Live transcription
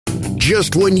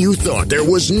just when you thought there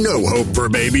was no hope for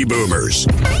baby boomers.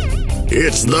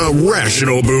 It's the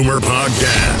Rational Boomer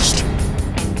Podcast.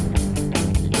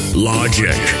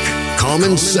 Logic,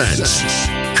 common sense,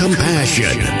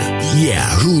 compassion. Yeah,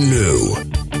 who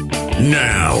knew?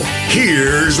 Now,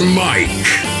 here's Mike.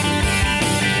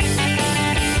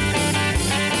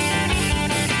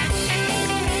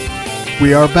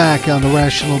 We are back on the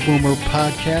Rational Boomer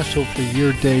Podcast. Hopefully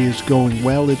your day is going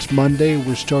well. It's Monday.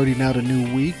 We're starting out a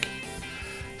new week.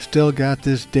 Still got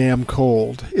this damn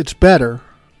cold. It's better.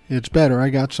 I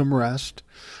got some rest.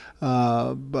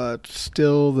 But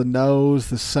still the nose,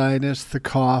 the sinus, the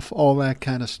cough, all that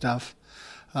kind of stuff.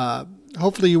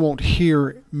 Hopefully you won't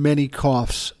hear many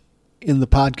coughs in the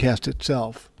podcast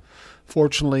itself.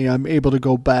 Fortunately, I'm able to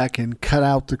go back and cut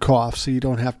out the cough so you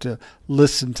don't have to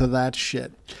listen to that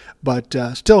shit. But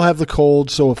still have the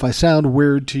cold, so if I sound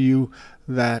weird to you,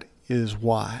 that is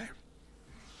why.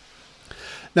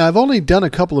 Now, I've only done a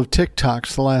couple of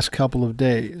TikToks the last couple of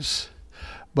days,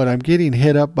 but I'm getting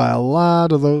hit up by a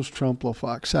lot of those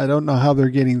Trumplafucks. I don't know how they're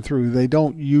getting through. They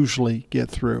don't usually get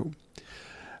through.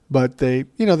 But they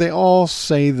all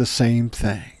say the same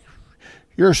thing.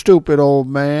 You're a stupid old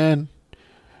man.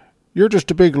 You're just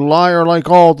a big liar like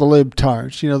all the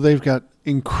libtards. They've got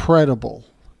incredible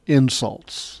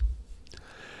insults.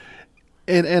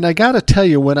 And I got to tell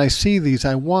you, when I see these,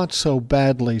 I want so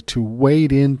badly to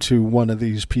wade into one of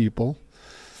these people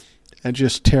and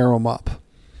just tear them up.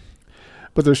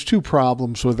 But there's two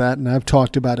problems with that, and I've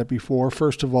talked about it before.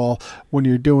 First of all, when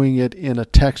you're doing it in a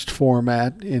text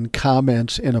format, in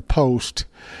comments, in a post,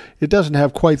 it doesn't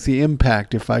have quite the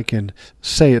impact if I can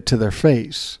say it to their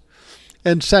face.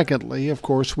 And secondly, of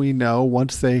course, we know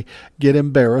once they get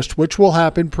embarrassed, which will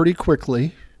happen pretty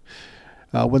quickly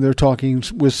when they're talking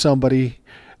with somebody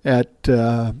at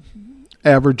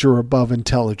average or above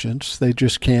intelligence, they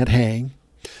just can't hang.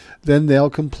 Then they'll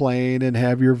complain and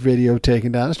have your video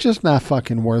taken down. It's just not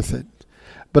fucking worth it.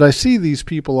 But I see these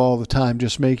people all the time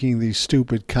just making these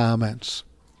stupid comments.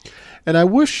 And I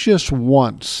wish just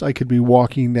once I could be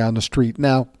walking down the street.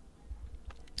 Now,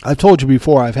 I've told you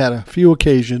before, I've had a few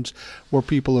occasions where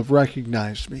people have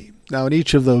recognized me. Now, in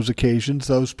each of those occasions,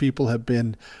 those people have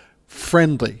been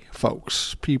friendly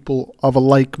folks, people of a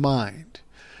like mind.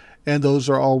 And those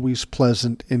are always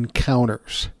pleasant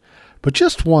encounters. But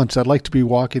just once, I'd like to be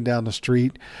walking down the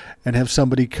street and have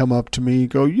somebody come up to me and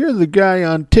go, "You're the guy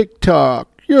on TikTok.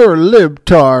 You're a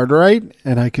libtard, right?"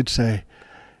 And I could say,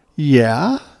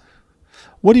 "Yeah?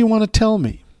 What do you want to tell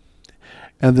me?"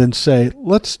 And then say,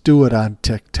 "Let's do it on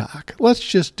TikTok. Let's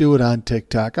just do it on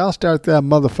TikTok. I'll start that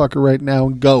motherfucker right now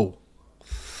and go."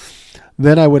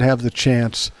 Then I would have the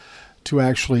chance to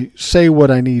actually say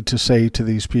what I need to say to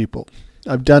these people.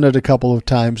 I've done it a couple of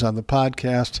times on the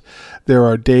podcast. There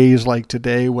are days like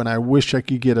today when I wish I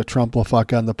could get a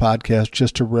Trumplafuck on the podcast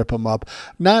just to rip them up.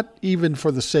 Not even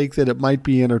for the sake that it might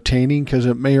be entertaining, because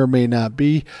it may or may not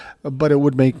be, but it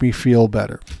would make me feel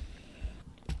better.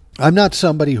 I'm not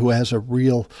somebody who has a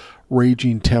real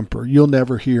raging temper. You'll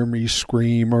never hear me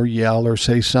scream or yell or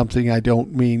say something I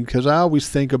don't mean, because I always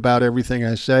think about everything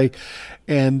I say,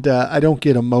 and I don't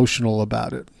get emotional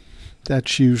about it.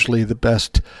 That's usually the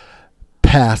best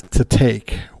path to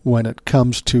take when it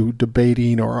comes to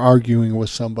debating or arguing with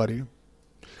somebody.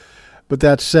 But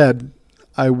that said,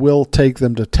 I will take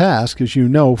them to task, as you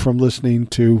know from listening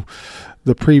to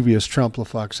the previous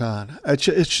Trumplafucks on.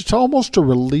 It's almost a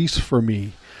release for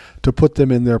me to put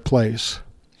them in their place.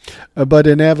 But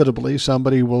inevitably,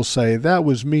 somebody will say, "That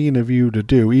was mean of you to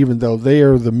do," even though they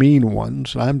are the mean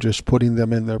ones. I'm just putting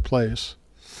them in their place.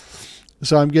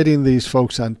 So I'm getting these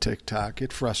folks on TikTok.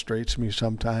 It frustrates me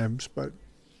sometimes, but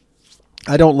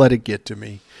I don't let it get to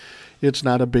me. It's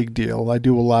not a big deal. I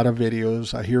do a lot of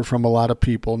videos. I hear from a lot of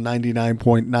people.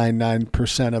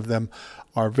 99.99% of them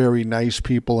are very nice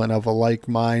people and of a like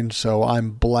mind, so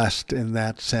I'm blessed in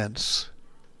that sense.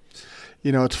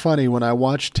 It's funny, when I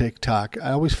watch TikTok,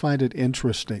 I always find it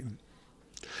interesting.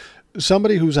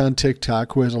 Somebody who's on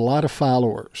TikTok who has a lot of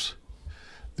followers,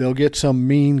 they'll get some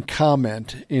mean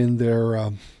comment in their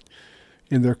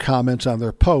comments on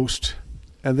their post,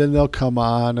 and then they'll come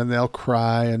on and they'll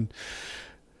cry and,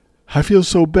 "I feel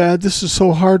so bad. This is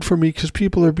so hard for me because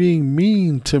people are being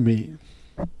mean to me."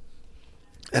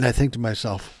 And I think to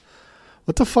myself,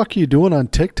 what the fuck are you doing on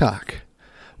TikTok?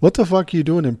 What the fuck are you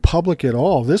doing in public at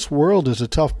all? This world is a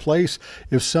tough place.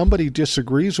 If somebody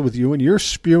disagrees with you and you're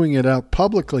spewing it out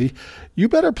publicly, you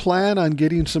better plan on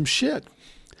getting some shit.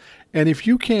 And if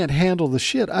you can't handle the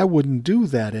shit, I wouldn't do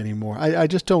that anymore. I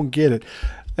just don't get it.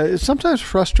 It sometimes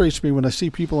frustrates me when I see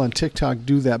people on TikTok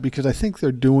do that, because I think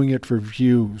they're doing it for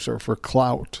views or for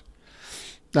clout.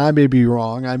 Now, I may be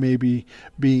wrong. I may be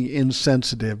being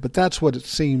insensitive, but that's what it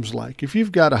seems like. If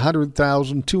you've got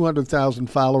 100,000, 200,000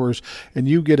 followers and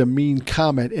you get a mean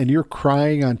comment and you're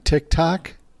crying on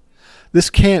TikTok, this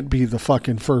can't be the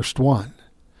fucking first one.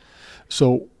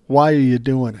 So why are you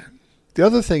doing it? The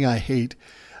other thing I hate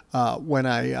when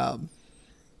I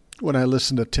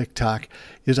listen to TikTok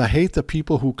is I hate the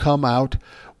people who come out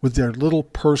with their little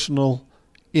personal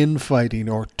infighting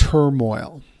or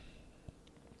turmoil.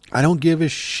 I don't give a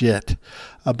shit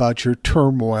about your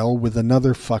turmoil with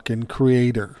another fucking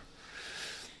creator.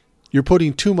 You're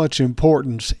putting too much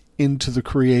importance into the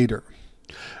creator.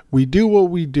 We do what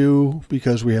we do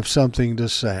because we have something to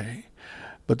say.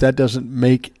 But that doesn't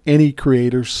make any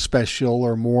creator special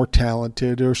or more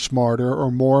talented or smarter or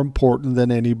more important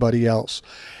than anybody else.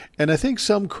 And I think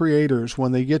some creators,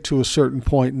 when they get to a certain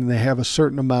point and they have a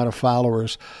certain amount of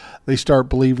followers, they start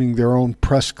believing their own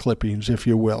press clippings, if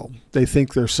you will. They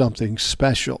think they're something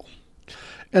special.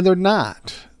 And they're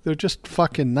not. They're just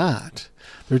fucking not.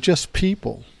 They're just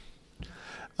people.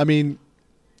 I mean,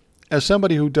 as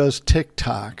somebody who does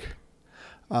TikTok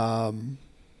and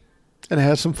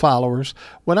has some followers,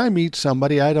 when I meet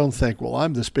somebody, I don't think, well,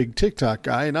 I'm this big TikTok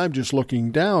guy and I'm just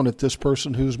looking down at this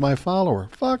person who's my follower.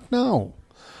 Fuck no.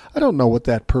 I don't know what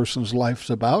that person's life's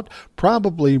about.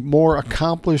 Probably more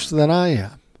accomplished than I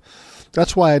am.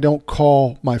 That's why I don't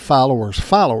call my followers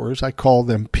followers. I call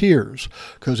them peers.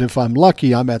 Because if I'm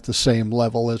lucky, I'm at the same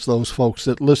level as those folks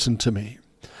that listen to me.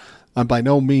 I'm by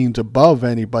no means above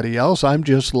anybody else. I'm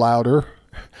just louder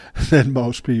than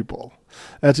most people.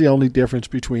 That's the only difference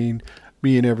between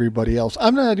me and everybody else.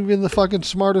 I'm not even the fucking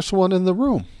smartest one in the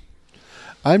room.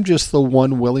 I'm just the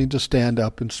one willing to stand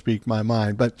up and speak my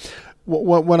mind. But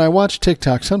when I watch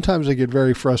TikTok, sometimes I get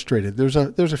very frustrated. There's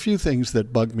a few things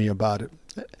that bug me about it.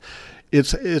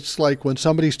 It's like when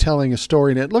somebody's telling a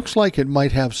story and it looks like it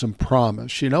might have some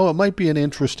promise. You know, it might be an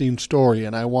interesting story,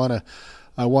 and I want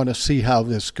to see how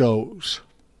this goes.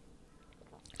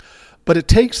 But it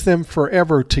takes them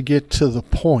forever to get to the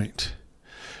point.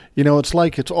 You know, it's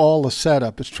like it's all a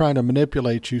setup. It's trying to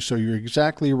manipulate you so you're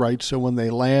exactly right. So when they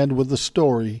land with the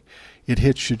story, it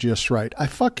hits you just right. I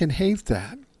fucking hate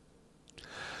that.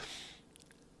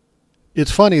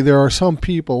 It's funny, there are some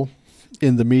people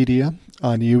in the media,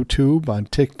 on YouTube, on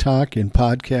TikTok, in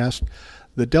podcasts,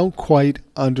 that don't quite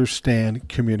understand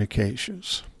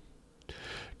communications.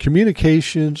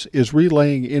 Communications is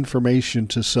relaying information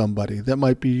to somebody that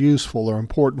might be useful or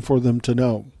important for them to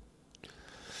know.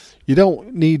 You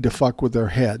don't need to fuck with their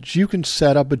heads. You can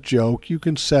set up a joke. You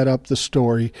can set up the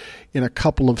story in a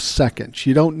couple of seconds.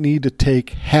 You don't need to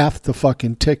take half the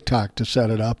fucking TikTok to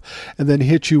set it up and then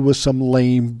hit you with some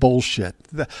lame bullshit.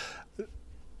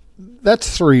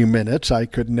 That's 3 minutes I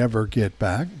could never get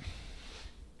back.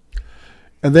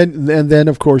 And then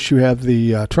of course, you have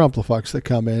the Trumplafucks that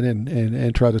come in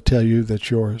and try to tell you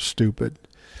that you're stupid.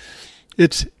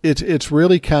 It's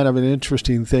really kind of an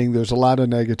interesting thing. There's a lot of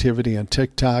negativity on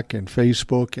TikTok and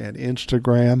Facebook and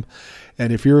Instagram.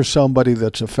 And if you're somebody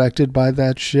that's affected by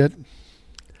that shit,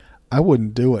 I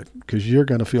wouldn't do it because you're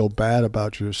going to feel bad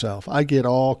about yourself. I get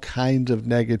all kinds of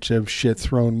negative shit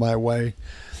thrown my way.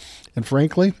 And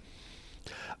frankly,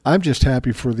 I'm just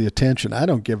happy for the attention. I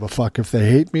don't give a fuck if they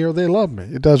hate me or they love me.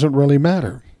 It doesn't really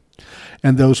matter.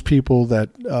 And those people that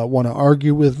want to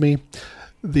argue with me,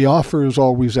 the offer is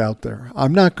always out there.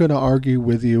 I'm not going to argue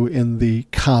with you in the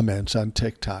comments on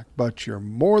TikTok, but you're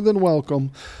more than welcome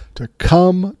to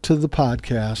come to the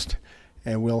podcast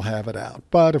and we'll have it out.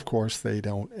 But of course, they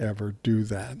don't ever do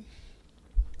that.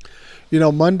 You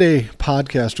know, Monday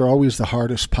podcasts are always the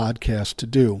hardest podcast to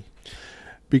do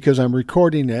because I'm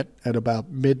recording it at about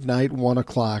midnight, 1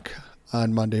 o'clock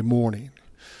on Monday morning.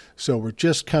 So we're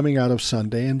just coming out of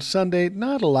Sunday, and Sunday,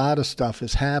 not a lot of stuff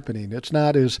is happening. It's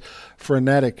not as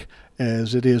frenetic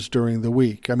as it is during the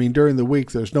week. I mean, during the week,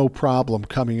 there's no problem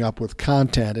coming up with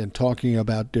content and talking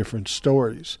about different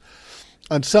stories.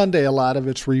 On Sunday, a lot of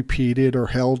it's repeated or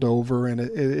held over, and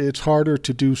it's harder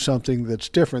to do something that's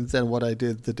different than what I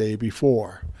did the day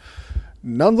before.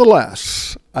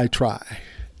 Nonetheless, I try.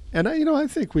 And, I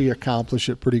think we accomplish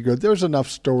it pretty good. There's enough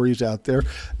stories out there.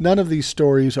 None of these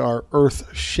stories are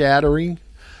earth-shattering,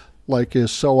 like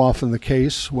is so often the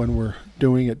case when we're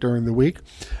doing it during the week,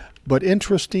 but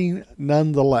interesting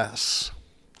nonetheless.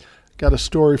 Got a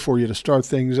story for you to start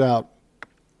things out.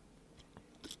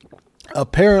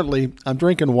 Apparently, I'm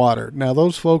drinking water. Now,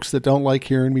 those folks that don't like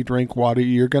hearing me drink water,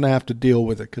 you're going to have to deal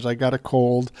with it because I got a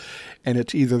cold, and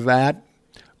it's either that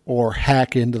or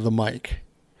hack into the mic.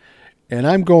 And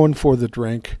I'm going for the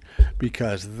drink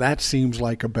because that seems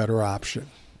like a better option.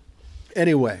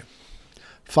 Anyway,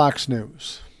 Fox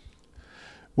News.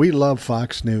 We love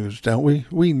Fox News, don't we?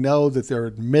 We know that they're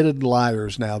admitted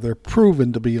liars now. They're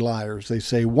proven to be liars. They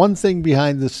say one thing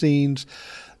behind the scenes.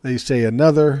 They say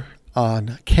another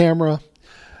on camera,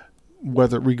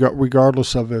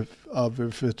 regardless of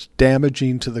if it's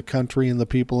damaging to the country and the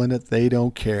people in it. They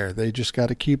don't care. They just got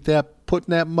to keep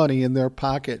putting that money in their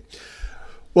pocket.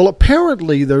 Well,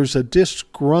 apparently there's a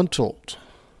disgruntled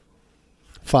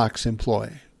Fox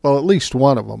employee. Well, at least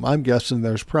one of them. I'm guessing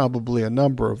there's probably a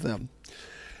number of them.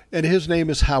 And his name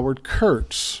is Howard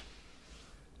Kurtz.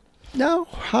 Now,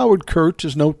 Howard Kurtz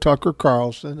is no Tucker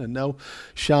Carlson and no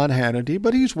Sean Hannity,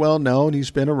 but he's well known.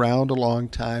 He's been around a long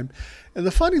time. And the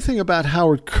funny thing about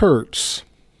Howard Kurtz,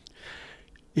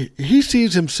 he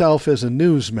sees himself as a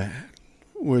newsman,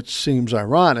 which seems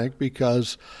ironic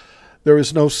because there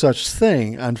is no such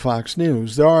thing on Fox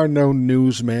News. There are no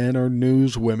newsmen or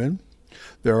newswomen.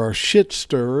 There are shit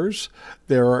stirrers,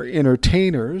 there are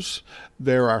entertainers,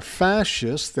 there are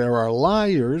fascists, there are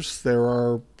liars, there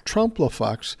are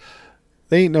Trumplafucks.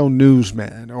 They ain't no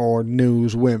newsmen or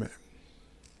newswomen.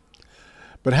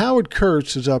 But Howard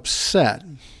Kurtz is upset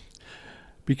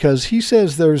because he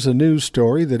says there's a news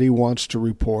story that he wants to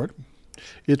report.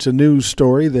 It's a news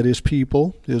story that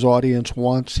his audience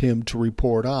wants him to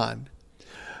report on.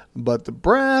 But the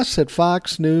brass at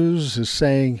Fox News is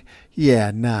saying,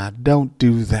 yeah, don't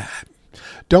do that.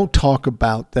 Don't talk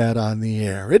about that on the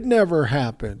air. It never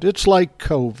happened. It's like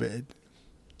COVID.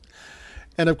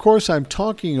 And of course, I'm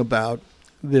talking about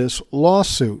this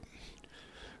lawsuit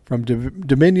from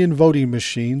Dominion Voting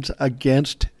Machines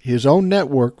against his own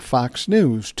network, Fox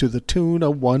News, to the tune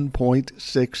of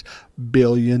 $1.6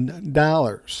 billion.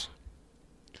 Now,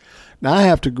 I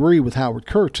have to agree with Howard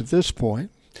Kurtz at this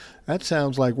point. That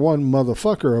sounds like one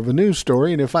motherfucker of a news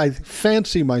story, and if I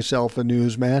fancy myself a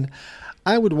newsman,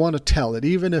 I would want to tell it,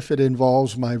 even if it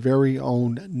involves my very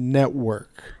own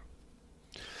network.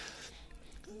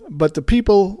 But the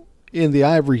people in the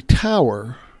ivory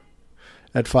tower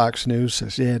at Fox News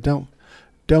says, yeah,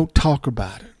 don't talk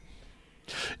about it.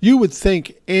 You would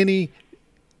think any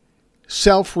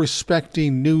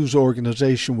self-respecting news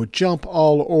organization would jump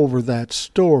all over that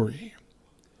story.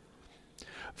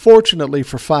 Fortunately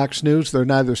for Fox News, they're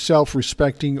neither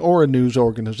self-respecting or a news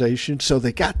organization, so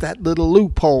they got that little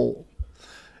loophole,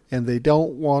 and they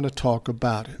don't want to talk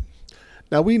about it.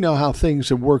 Now, we know how things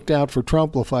have worked out for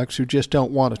Trumplafucks who just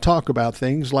don't want to talk about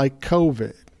things like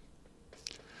COVID.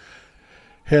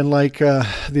 And like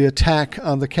the attack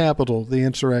on the Capitol, the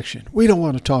insurrection. We don't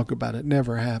want to talk about it.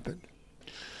 Never happened.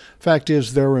 Fact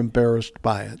is, they're embarrassed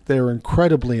by it. They're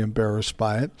incredibly embarrassed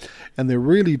by it, and they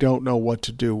really don't know what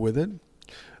to do with it.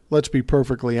 Let's be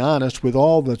perfectly honest, with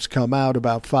all that's come out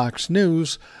about Fox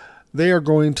News, they are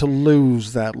going to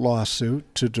lose that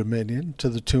lawsuit to Dominion to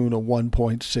the tune of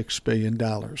 $1.6 billion.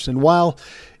 And while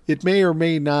it may or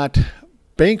may not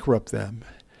bankrupt them,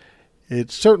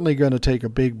 it's certainly going to take a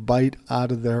big bite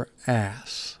out of their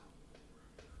ass.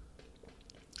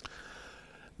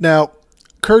 Now,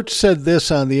 Kurtz said this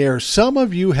on the air. Some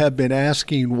of you have been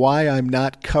asking why I'm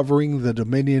not covering the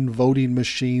Dominion Voting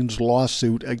Machines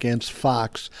lawsuit against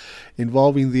Fox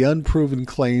involving the unproven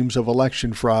claims of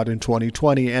election fraud in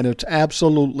 2020, and it's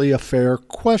absolutely a fair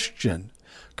question,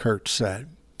 Kurtz said.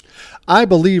 I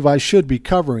believe I should be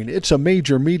covering it. It's a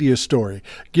major media story,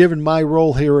 given my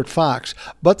role here at Fox.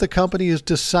 But the company has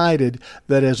decided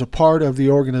that as a part of the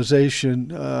organization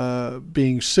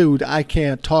being sued, I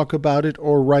can't talk about it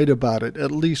or write about it,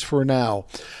 at least for now.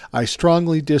 I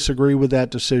strongly disagree with that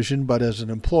decision, but as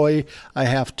an employee, I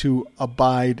have to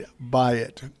abide by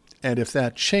it. And if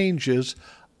that changes,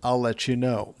 I'll let you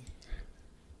know.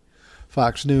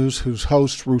 Fox News, whose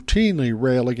hosts routinely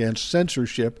rail against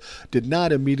censorship, did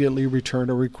not immediately return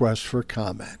a request for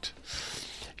comment.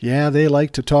 Yeah, they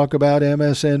like to talk about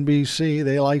MSNBC.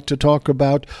 They like to talk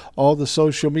about all the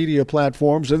social media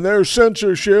platforms and their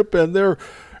censorship and their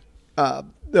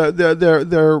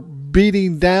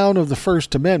beating down of the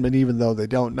First Amendment, even though they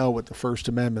don't know what the First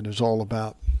Amendment is all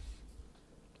about.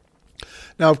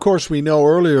 Now, of course, we know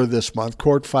earlier this month,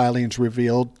 court filings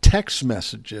revealed text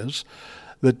messages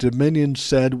that Dominion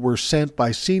said were sent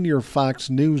by senior Fox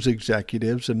News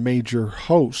executives and major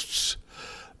hosts.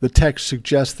 The text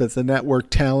suggests that the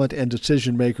network talent and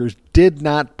decision makers did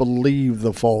not believe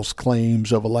the false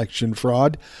claims of election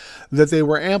fraud that they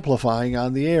were amplifying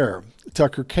on the air.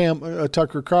 Tucker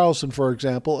Carlson, for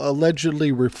example,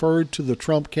 allegedly referred to the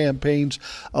Trump campaign's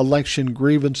election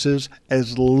grievances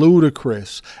as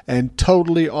ludicrous and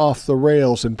totally off the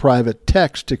rails in private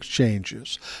text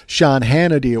exchanges. Sean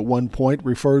Hannity at one point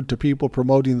referred to people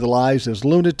promoting the lies as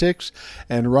lunatics,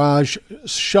 and Raj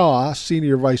Shah,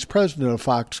 senior vice president of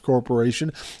Fox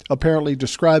Corporation, apparently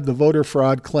described the voter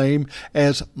fraud claim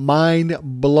as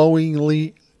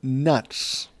mind-blowingly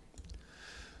nuts.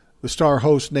 The Star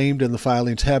host named in the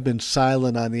filings have been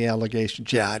silent on the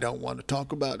allegations. Yeah, I don't want to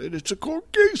talk about it. It's a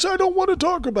court case. I don't want to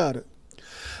talk about it.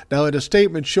 Now, in a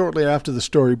statement shortly after the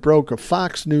story broke, a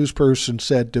Fox News person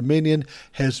said Dominion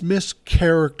has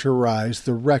mischaracterized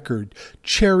the record,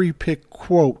 cherry-picked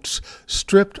quotes,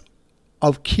 stripped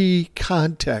of key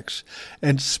context,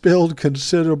 and spilled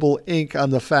considerable ink on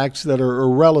the facts that are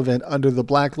irrelevant under the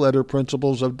black-letter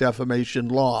principles of defamation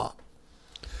law.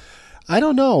 I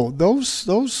don't know. Those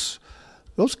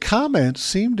comments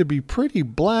seem to be pretty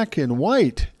black and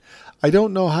white. I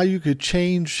don't know how you could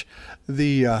change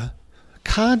the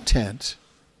content.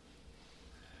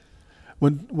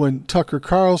 When Tucker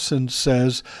Carlson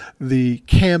says the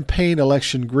campaign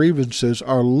election grievances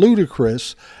are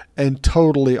ludicrous and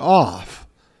totally off,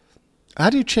 how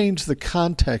do you change the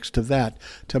context of that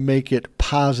to make it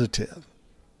positive?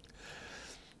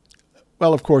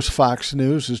 Well, of course, Fox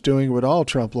News is doing what all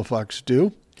Trump-la-fucks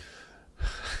do.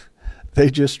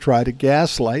 They just try to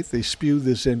gaslight. They spew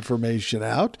this information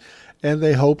out, and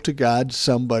they hope to God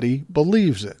somebody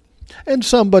believes it. And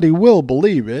somebody will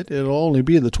believe it. It'll only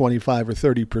be the 25 or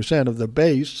 30% of the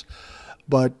base,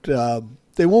 but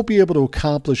they won't be able to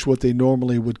accomplish what they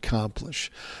normally would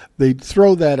accomplish. They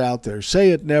throw that out there,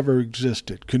 say it never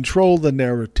existed, control the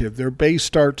narrative. Their base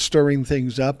starts stirring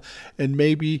things up, and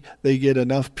maybe they get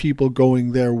enough people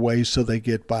going their way so they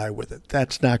get by with it.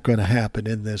 That's not going to happen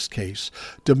in this case.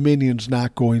 Dominion's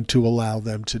not going to allow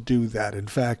them to do that. In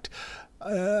fact,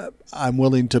 I'm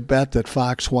willing to bet that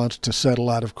Fox wants to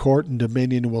settle out of court, and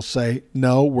Dominion will say,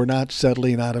 no, we're not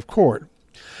settling out of court.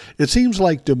 It seems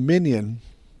like Dominion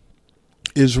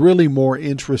is really more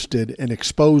interested in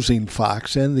exposing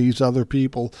Fox and these other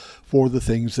people for the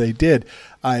things they did.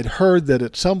 I'd heard that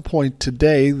at some point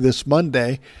today, this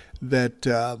Monday, that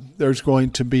there's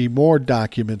going to be more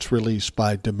documents released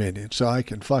by Dominion. So I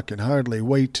can fucking hardly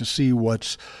wait to see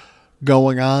what's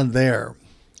going on there.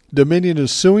 Dominion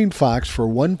is suing Fox for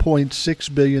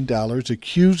 $1.6 billion,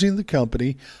 accusing the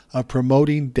company of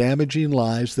promoting damaging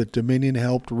lies that Dominion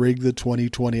helped rig the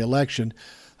 2020 election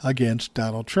against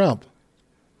Donald Trump.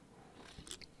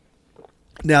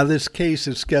 Now, this case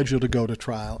is scheduled to go to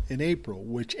trial in April,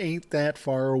 which ain't that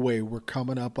far away. We're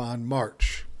coming up on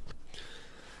March.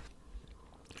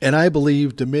 And I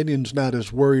believe Dominion's not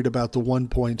as worried about the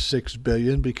 $1.6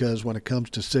 billion because when it comes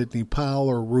to Sidney Powell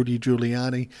or Rudy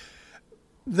Giuliani,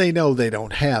 they know they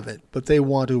don't have it, but they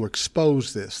want to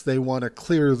expose this. They want to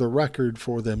clear the record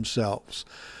for themselves.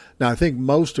 Now, I think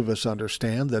most of us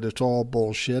understand that it's all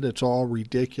bullshit, it's all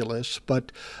ridiculous,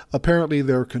 but apparently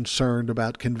they're concerned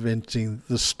about convincing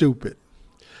the stupid.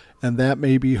 And that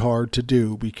may be hard to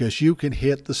do because you can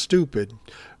hit the stupid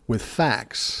with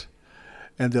facts.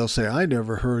 And they'll say, I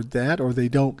never heard that, or they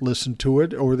don't listen to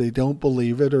it, or they don't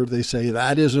believe it, or they say,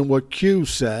 that isn't what Q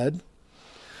said.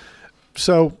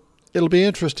 So it'll be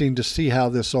interesting to see how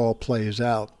this all plays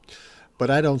out. But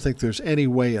I don't think there's any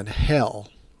way in hell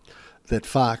that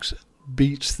Fox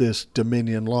beats this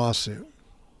Dominion lawsuit.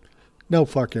 No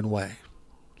fucking way.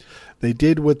 They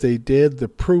did what they did. The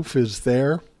proof is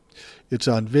there. It's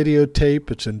on videotape.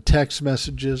 It's in text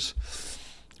messages.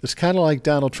 It's kind of like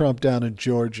Donald Trump down in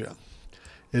Georgia.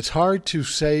 It's hard to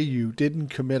say you didn't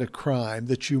commit a crime,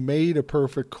 that you made a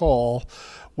perfect call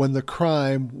when the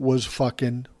crime was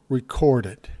fucking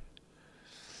recorded.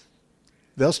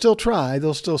 They'll still try.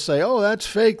 They'll still say, oh, that's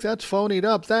fake, that's phonied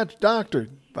up, that's doctored.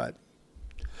 But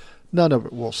none of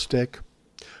it will stick.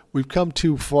 We've come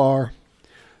too far.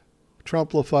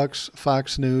 Trump-la-fucks,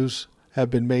 Fox News have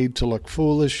been made to look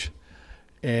foolish,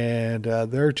 and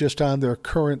they're just on their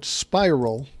current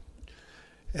spiral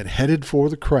and headed for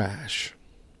the crash.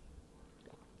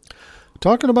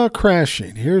 Talking about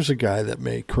crashing, here's a guy that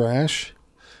may crash.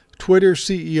 Twitter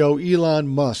CEO Elon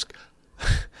Musk.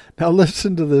 Now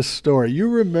listen to this story. You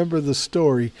remember the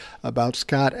story about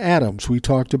Scott Adams. We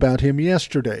talked about him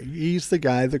yesterday. He's the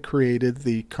guy that created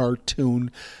the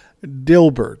cartoon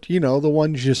Dilbert. You know, the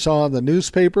ones you saw in the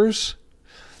newspapers.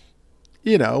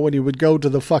 You know, when you would go to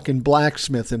the fucking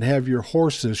blacksmith and have your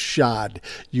horses shod,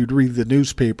 you'd read the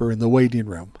newspaper in the waiting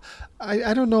room.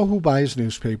 I don't know who buys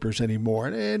newspapers anymore.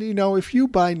 And, you know, if you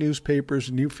buy newspapers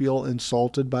and you feel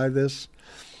insulted by this,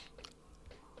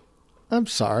 I'm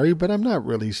sorry, but I'm not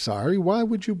really sorry. Why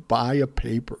would you buy a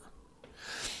paper?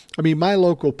 I mean, my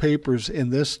local papers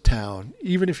in this town,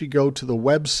 even if you go to the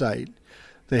website,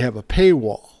 they have a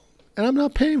paywall. And I'm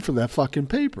not paying for that fucking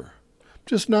paper.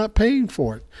 Just not paying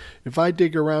for it. If I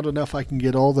dig around enough, I can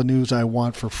get all the news I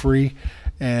want for free.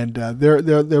 And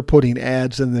they're putting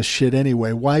ads in this shit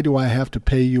anyway. Why do I have to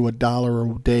pay you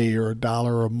 $1 a day or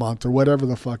 $1 a month or whatever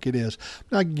the fuck it is?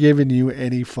 I'm not giving you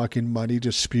any fucking money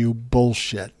to spew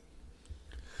bullshit.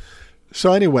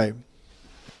 So anyway,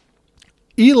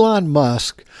 Elon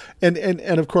Musk, and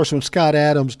of course when Scott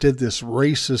Adams did this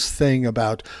racist thing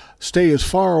about stay as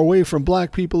far away from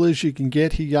black people as you can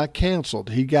get, he got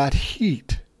canceled. He got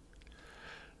heat.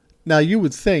 Now you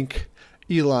would think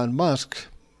Elon Musk,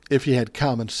 if he had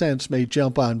common sense, may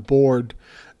jump on board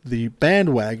the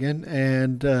bandwagon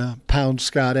and pound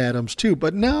Scott Adams too.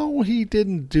 But no, he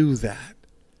didn't do that.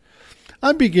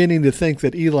 I'm beginning to think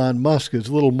that Elon Musk is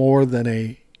little more than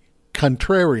a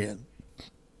contrarian.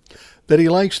 That he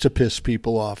likes to piss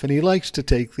people off and he likes to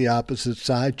take the opposite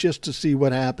side just to see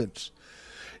what happens.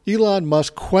 Elon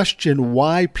Musk questioned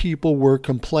why people were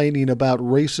complaining about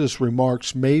racist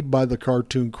remarks made by the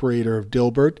cartoon creator of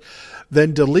Dilbert,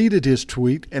 then deleted his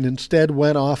tweet and instead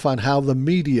went off on how the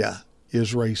media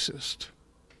is racist.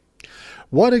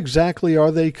 What exactly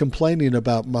are they complaining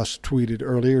about? Musk tweeted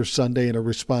earlier Sunday in a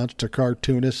response to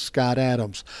cartoonist Scott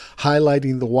Adams,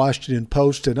 highlighting the Washington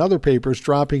Post and other papers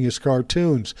dropping his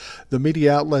cartoons. The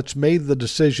media outlets made the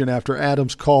decision after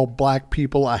Adams called black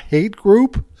people a hate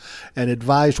group and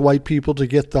advised white people to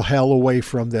get the hell away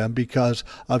from them because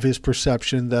of his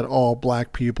perception that all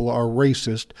black people are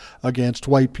racist against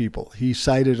white people. He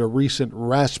cited a recent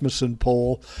Rasmussen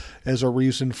poll as a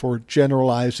reason for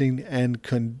generalizing and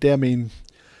condemning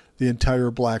the entire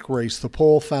black race. The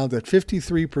poll found that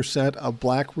 53% of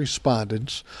black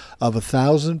respondents of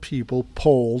 1,000 people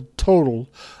polled total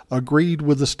agreed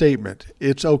with the statement,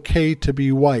 "It's okay to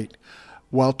be white,"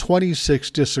 while 26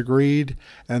 disagreed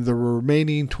and the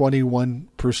remaining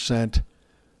 21%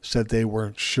 said they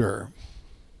weren't sure.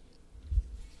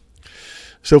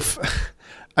 So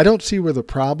I don't see where the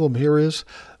problem here is.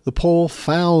 The poll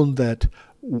found that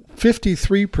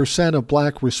 53% of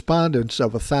black respondents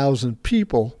of 1,000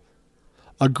 people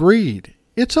agreed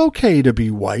it's okay to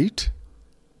be white.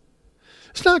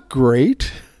 It's not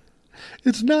great.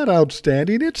 It's not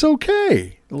outstanding. It's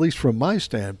okay, at least from my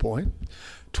standpoint.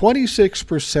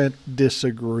 26%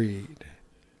 disagreed.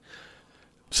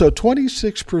 So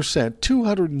 26%,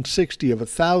 260 of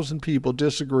 1,000 people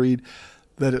disagreed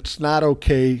that it's not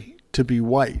okay to be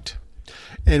white.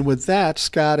 And with that,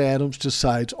 Scott Adams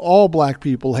decides all black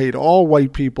people hate all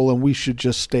white people and we should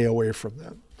just stay away from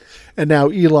them. And now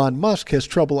Elon Musk has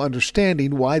trouble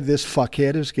understanding why this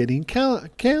fuckhead is getting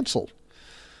canceled.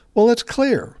 Well, it's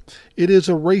clear. It is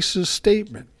a racist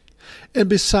statement. And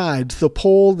besides, the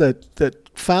poll that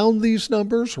found these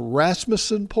numbers,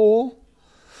 Rasmussen poll,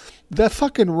 that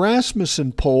fucking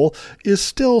Rasmussen poll is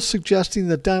still suggesting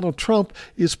that Donald Trump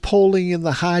is polling in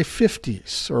the high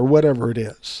 50s or whatever it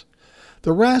is.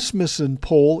 The Rasmussen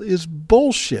poll is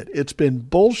bullshit. It's been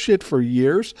bullshit for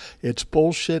years. It's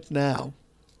bullshit now.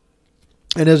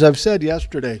 And as I've said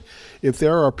yesterday, if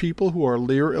there are people who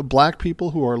are black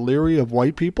people who are leery of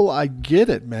white people, I get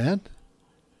it, man.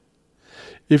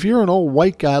 If you're an old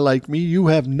white guy like me, you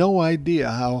have no idea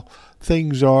how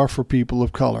things are for people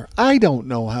of color. I don't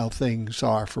know how things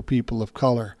are for people of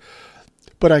color.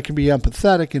 But I can be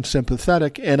empathetic and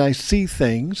sympathetic, and I see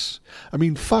things. I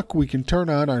mean, fuck, we can turn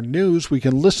on our news, we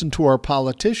can listen to our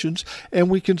politicians, and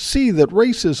we can see that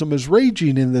racism is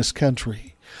raging in this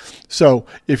country. So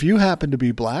if you happen to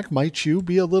be black, might you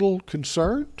be a little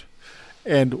concerned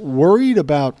and worried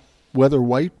about whether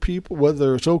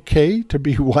it's okay to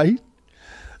be white?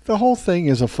 The whole thing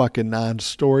is a fucking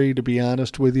non-story, to be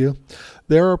honest with you.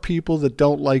 There are people that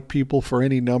don't like people for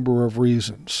any number of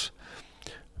reasons.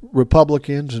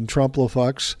 Republicans and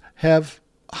Trump-la-fucks have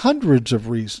hundreds of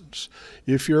reasons.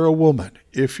 If you're a woman,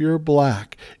 if you're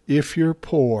black, if you're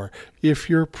poor, if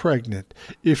you're pregnant,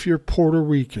 if you're Puerto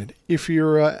Rican, if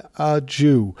you're a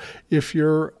Jew, if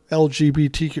you're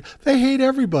LGBTQ, they hate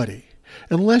everybody.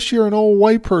 Unless you're an old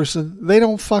white person, they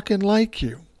don't fucking like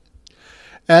you.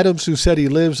 Adams, who said he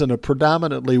lives in a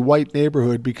predominantly white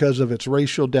neighborhood because of its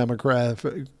racial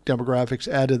demographics,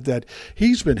 added that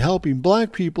he's been helping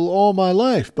black people all my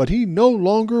life, but he no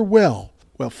longer will.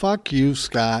 Well, fuck you,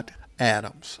 Scott.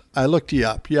 Adams. I looked you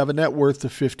up. You have a net worth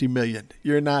of $50 million.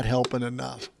 You're not helping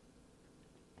enough.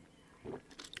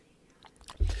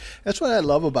 That's what I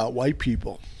love about white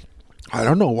people. I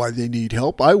don't know why they need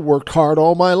help. I worked hard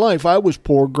all my life. I was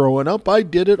poor growing up. I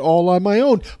did it all on my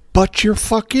own. But you're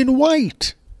fucking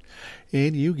white.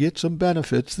 And you get some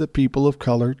benefits that people of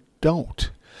color don't.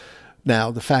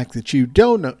 Now, the fact that you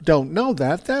don't know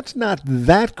that, that's not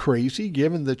that crazy,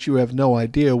 given that you have no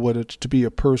idea what it's to be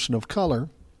a person of color.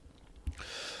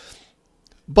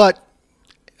 But,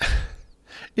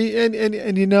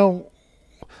 and you know,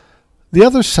 the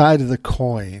other side of the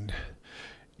coin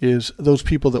is those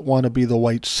people that want to be the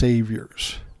white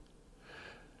saviors.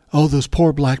 Oh, those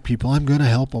poor black people, I'm going to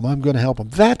help them, I'm going to help them.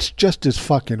 That's just as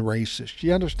fucking racist.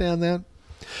 You understand that?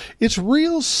 It's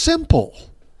real simple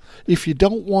if you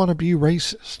don't want to be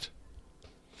racist.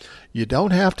 You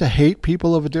don't have to hate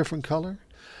people of a different color.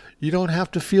 You don't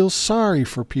have to feel sorry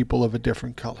for people of a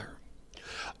different color.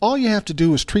 All you have to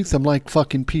do is treat them like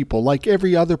fucking people, like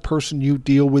every other person you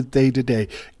deal with day to day.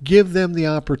 Give them the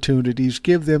opportunities,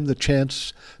 give them the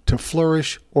chance to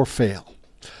flourish or fail.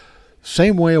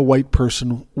 Same way a white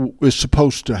person is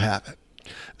supposed to have it.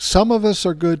 Some of us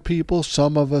are good people,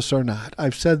 some of us are not.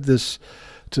 I've said this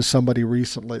to somebody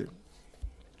recently.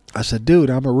 I said,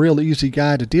 dude, I'm a real easy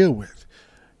guy to deal with.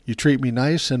 You treat me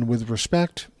nice and with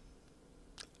respect,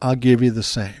 I'll give you the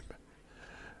same.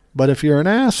 But if you're an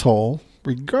asshole,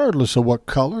 regardless of what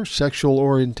color, sexual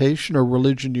orientation, or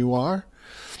religion you are,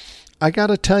 I got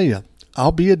to tell you,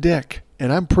 I'll be a dick,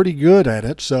 and I'm pretty good at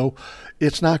it, so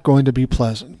it's not going to be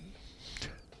pleasant.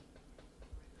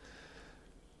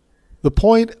 The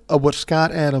point of what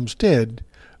Scott Adams did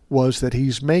was that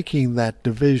he's making that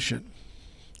division.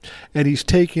 And he's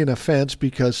taking offense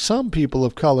because some people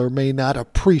of color may not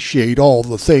appreciate all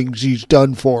the things he's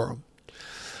done for them.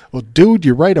 Well, dude,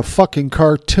 you write a fucking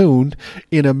cartoon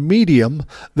in a medium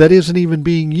that isn't even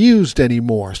being used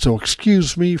anymore. So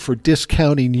excuse me for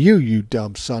discounting you, you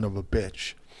dumb son of a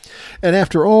bitch. And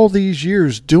after all these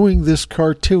years doing this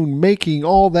cartoon, making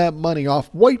all that money off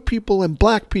white people and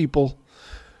black people,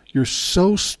 you're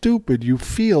so stupid you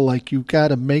feel like you've got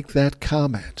to make that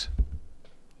comment.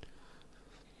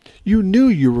 You knew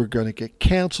you were going to get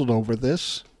canceled over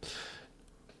this.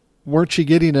 Weren't you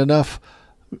getting enough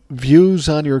views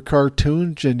on your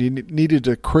cartoons and you needed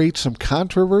to create some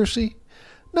controversy?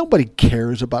 Nobody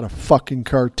cares about a fucking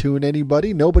cartoon,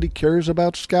 anybody. Nobody cares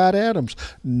about Scott Adams.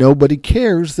 Nobody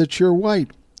cares that you're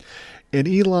white. And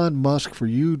Elon Musk, for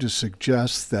you to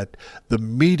suggest that the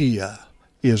media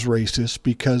is racist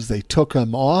because they took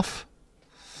him off,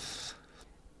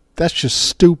 that's just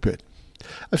stupid.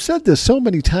 I've said this so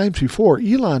many times before.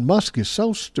 Elon Musk is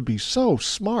supposed to be so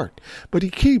smart, but he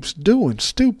keeps doing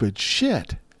stupid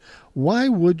shit. Why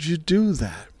would you do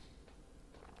that?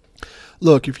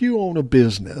 Look, if you own a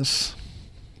business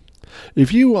and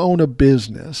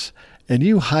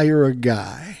you hire a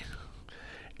guy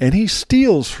and he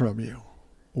steals from you,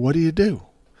 what do?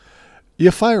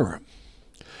 You fire him.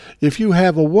 If you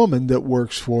have a woman that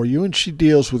works for you and she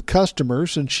deals with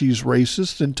customers and she's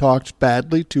racist and talks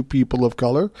badly to people of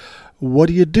color, what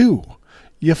do?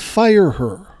 You fire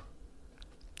her.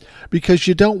 Because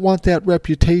you don't want that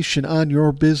reputation on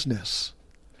your business.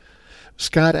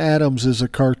 Scott Adams is a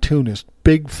cartoonist.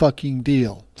 Big fucking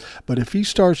deal. But if he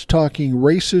starts talking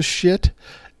racist shit,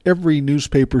 every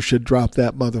newspaper should drop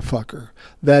that motherfucker.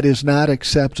 That is not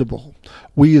acceptable.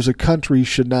 We as a country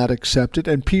should not accept it,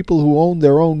 and people who own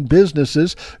their own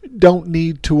businesses don't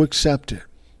need to accept it.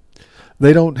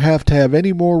 They don't have to have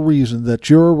any more reason that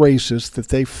you're a racist that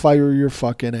they fire your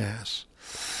fucking ass.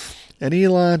 And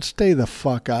Elon, stay the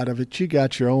fuck out of it. You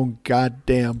got your own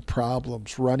goddamn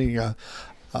problems running a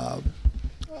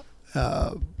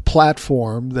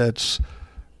platform that's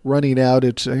running out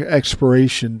its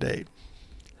expiration date.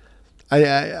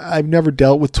 I've never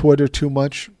dealt with Twitter too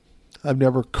much. I've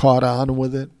never caught on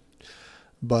with it.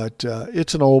 But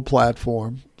it's an old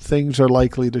platform. Things are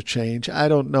likely to change. I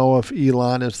don't know if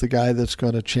Elon is the guy that's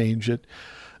going to change it.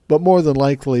 But more than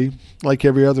likely, like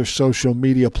every other social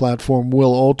media platform it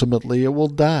will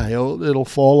die. It'll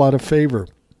fall out of favor.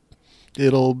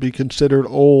 It'll be considered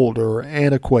old or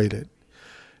antiquated.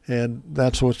 And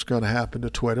that's what's going to happen to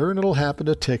Twitter. And it'll happen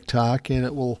to TikTok. And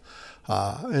it'll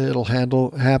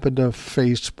happen to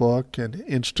Facebook and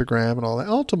Instagram and all that.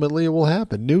 Ultimately, it will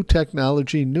happen. New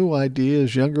technology, new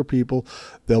ideas, younger people,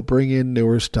 they'll bring in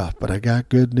newer stuff. But I got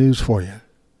good news for you.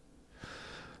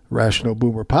 Rational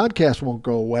Boomer Podcast won't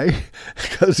go away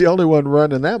because the only one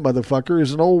running that motherfucker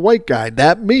is an old white guy,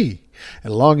 not me.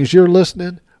 As long as you're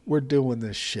listening, we're doing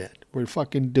this shit. We're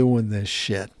fucking doing this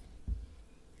shit.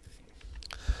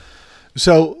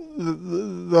 So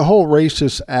the whole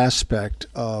racist aspect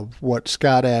of what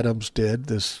Scott Adams did,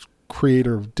 this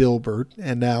creator of Dilbert,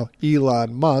 and now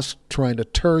Elon Musk trying to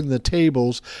turn the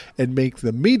tables and make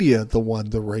the media the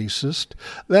racist,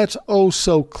 that's oh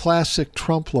so classic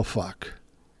Trump-la-fuck.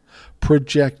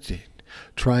 Projecting,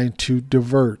 trying to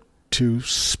divert, to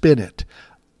spin it,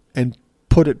 and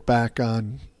put it back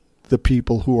on the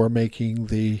people who are making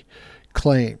the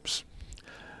claims.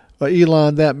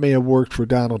 Elon, that may have worked for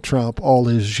Donald Trump all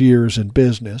his years in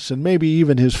business, and maybe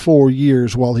even his 4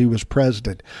 years while he was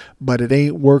president, but it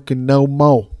ain't working no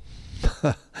mo.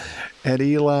 And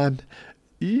Elon,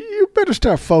 you better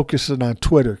start focusing on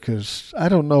Twitter, because I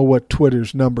don't know what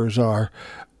Twitter's numbers are,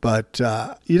 but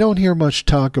you don't hear much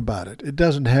talk about it. It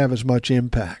doesn't have as much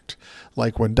impact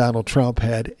like when Donald Trump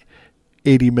had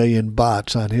 80 million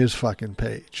bots on his fucking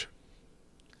page.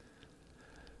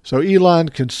 So Elon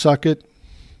can suck it.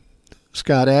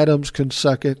 Scott Adams can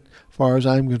suck it. As far as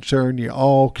I'm concerned, you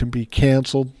all can be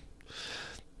canceled.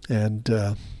 And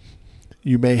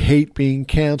you may hate being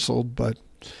canceled, but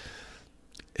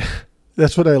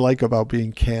that's what I like about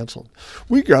being canceled.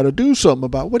 We got to do something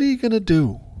about. What are you going to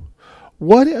do?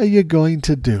 What are you going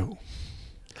to do?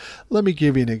 Let me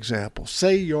give you an example.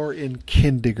 Say you're in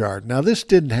kindergarten. Now, this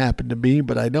didn't happen to me,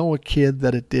 but I know a kid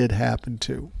that it did happen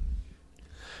to.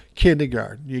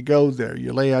 Kindergarten. You go there.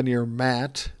 You lay on your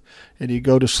mat and you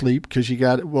go to sleep because you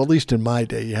got, well, at least in my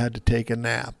day, you had to take a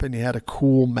nap. And you had a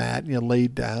cool mat and you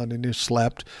laid down and you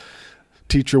slept.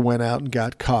 Teacher went out and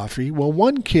got coffee. Well,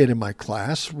 one kid in my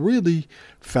class really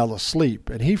fell asleep,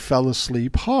 and he fell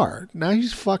asleep hard. Now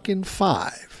he's fucking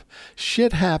 5.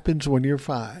 Shit happens when you're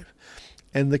 5.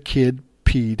 And the kid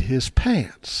peed his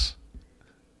pants.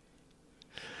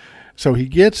 So he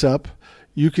gets up.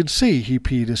 You can see he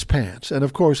peed his pants. And,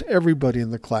 of course, everybody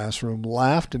in the classroom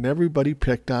laughed, and everybody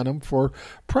picked on him for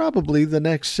probably the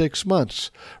next 6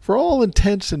 months. For all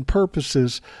intents and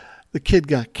purposes, the kid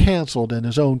got canceled in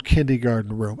his own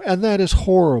kindergarten room. And that is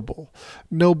horrible.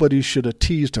 Nobody should have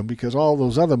teased him because all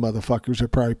those other motherfuckers are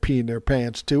probably peeing their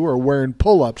pants too or wearing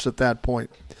pull-ups at that point.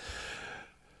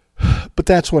 But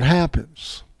that's what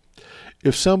happens.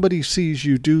 If somebody sees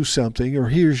you do something or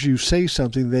hears you say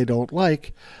something they don't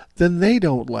like, then they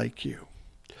don't like you.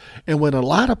 And when a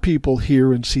lot of people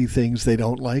hear and see things they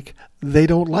don't like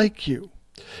you.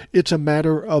 It's a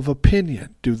matter of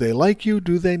opinion. Do they like you?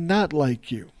 Do they not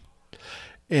like you?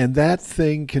 And that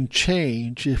thing can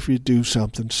change if you do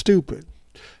something stupid.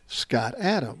 Scott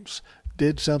Adams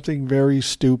did something very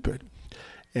stupid.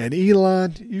 And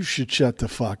Elon, you should shut the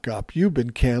fuck up. You've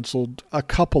been canceled a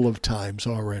couple of times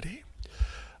already.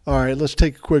 All right, let's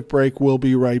take a quick break. We'll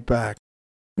be right back.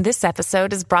 This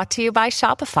episode is brought to you by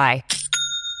Shopify.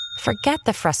 Forget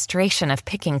the frustration of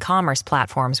picking commerce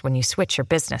platforms when you switch your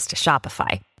business to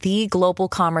Shopify, the global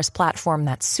commerce platform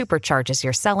that supercharges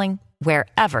your selling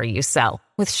wherever you sell.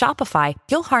 With Shopify,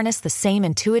 you'll harness the same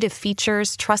intuitive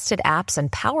features, trusted apps,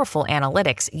 and powerful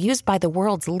analytics used by the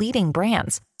world's leading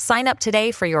brands. Sign up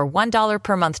today for your $1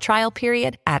 per month trial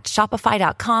period at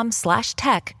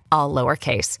shopify.com/tech, all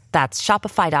lowercase. That's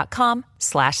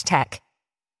shopify.com/tech.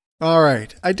 All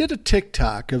right. I did a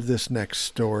TikTok of this next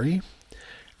story,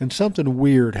 and something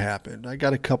weird happened. I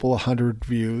got a couple of 100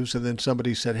 views, and then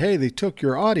somebody said, hey, they took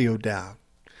your audio down.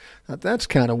 Now, that's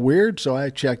kind of weird, so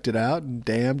I checked it out, and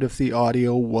damned if the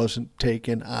audio wasn't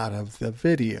taken out of the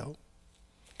video.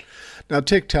 Now,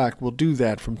 TikTok will do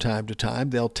that from time to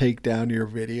time. They'll take down your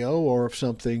video, or if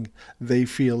something they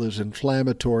feel is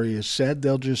inflammatory is said,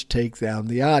 they'll just take down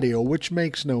the audio, which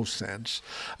makes no sense.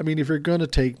 I mean, if you're going to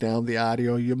take down the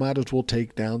audio, you might as well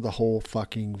take down the whole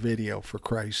fucking video, for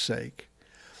Christ's sake.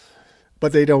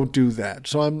 But they don't do that.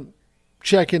 So I'm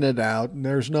checking it out, and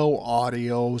there's no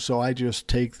audio, so I just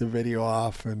take the video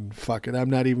off and fuck it.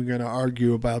 I'm not even going to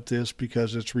argue about this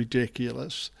because it's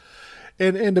ridiculous.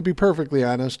 And to be perfectly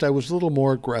honest, I was a little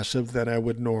more aggressive than I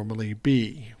would normally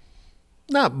be.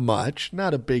 Not much,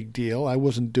 not a big deal. I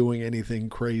wasn't doing anything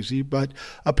crazy, but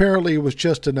apparently it was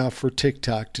just enough for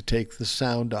TikTok to take the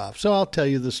sound off. So I'll tell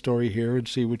you the story here and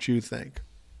see what you think.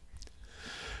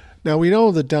 Now, we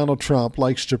know that Donald Trump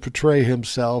likes to portray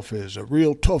himself as a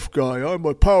real tough guy. I'm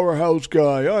a powerhouse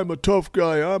guy. I'm a tough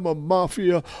guy. I'm a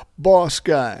mafia boss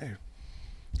guy.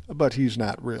 But he's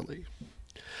not really.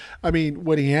 I mean,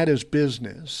 when he had his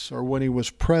business or when he was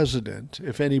president,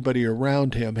 if anybody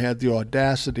around him had the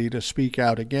audacity to speak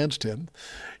out against him,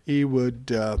 he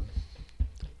would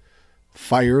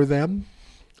fire them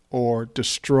or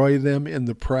destroy them in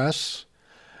the press.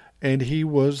 And he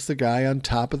was the guy on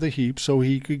top of the heap, so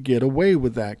he could get away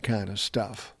with that kind of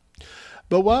stuff.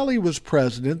 But while he was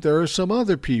president, there are some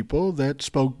other people that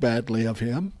spoke badly of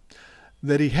him.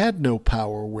 that he had no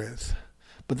power with.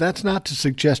 But that's not to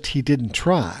suggest he didn't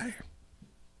try.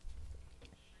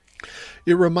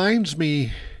 It reminds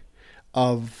me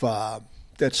of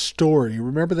that story.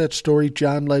 Remember that story,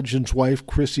 John Legend's wife,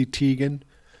 Chrissy Teigen,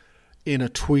 in a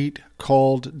tweet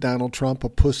called Donald Trump a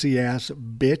pussy-ass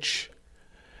bitch?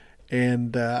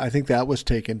 And I think that was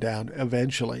taken down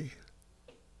eventually.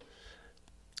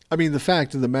 I mean, the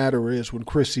fact of the matter is, when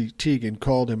Chrissy Teigen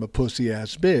called him a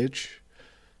pussy-ass bitch,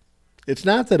 it's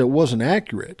not that it wasn't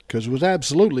accurate, because it was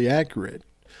absolutely accurate,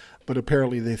 but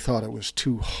apparently they thought it was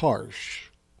too harsh.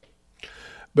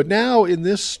 But now in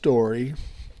this story,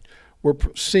 we're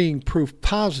seeing proof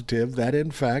positive that,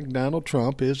 in fact, Donald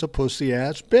Trump is a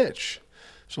pussy-ass bitch.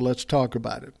 So let's talk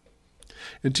about it.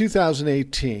 In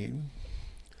 2018,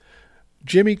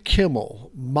 Jimmy Kimmel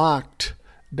mocked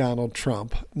Donald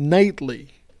Trump nightly.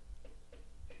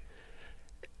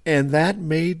 And that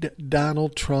made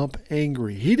Donald Trump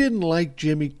angry. He didn't like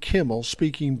Jimmy Kimmel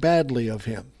speaking badly of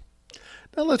him.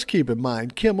 Now let's keep in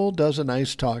mind, Kimmel does a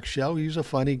nice talk show. He's a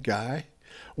funny guy.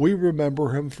 We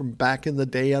remember him from back in the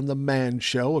day on The Man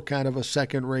Show, a kind of a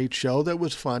second-rate show that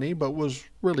was funny, but was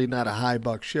really not a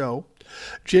high-buck show.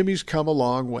 Jimmy's come a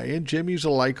long way, and Jimmy's a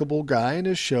likable guy, and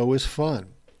his show is fun.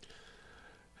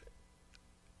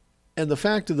 And the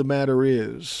fact of the matter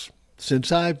is,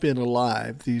 since I've been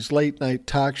alive, these late-night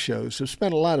talk shows have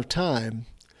spent a lot of time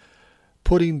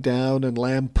putting down and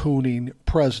lampooning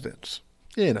presidents.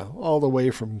 You know, all the way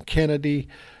from Kennedy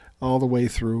all the way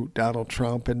through Donald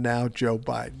Trump and now Joe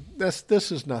Biden.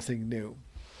 This is nothing new.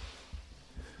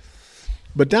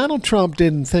 But Donald Trump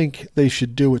didn't think they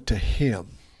should do it to him.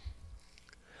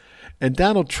 And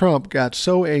Donald Trump got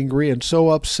so angry and so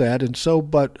upset and so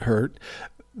butthurt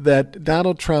that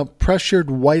Donald Trump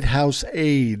pressured White House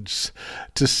aides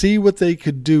to see what they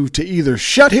could do to either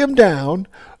shut him down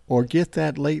or get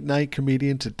that late-night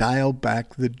comedian to dial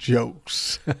back the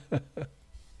jokes.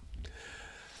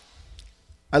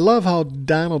 I love how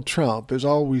Donald Trump is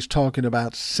always talking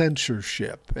about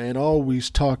censorship and always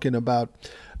talking about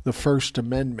the First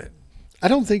Amendment. I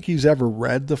don't think he's ever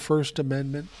read the First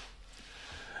Amendment,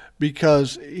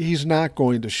 because he's not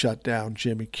going to shut down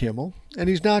Jimmy Kimmel, and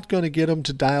he's not going to get him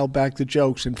to dial back the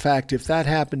jokes. In fact, if that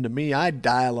happened to me, I'd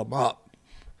dial him up.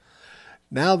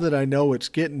 Now that I know it's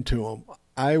getting to him,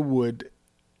 I would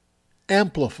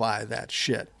amplify that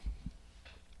shit.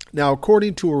 Now,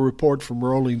 according to a report from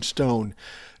Rolling Stone,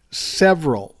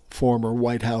 several former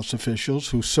White House officials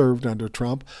who served under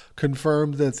Trump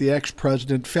confirmed that the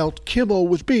ex-president felt Kimmel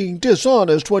was being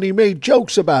dishonest when he made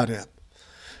jokes about him.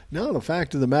 No, the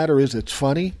fact of the matter is it's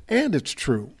funny and it's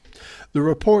true. The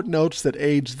report notes that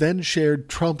aides then shared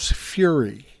Trump's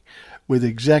fury with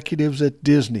executives at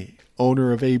Disney,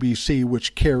 owner of ABC,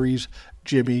 which carries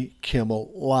Jimmy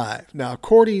Kimmel Live. Now,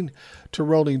 according to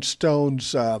Rolling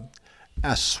Stone's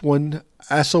Aswin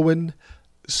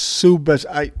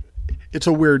Subas, it's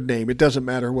a weird name. It doesn't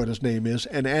matter what his name is.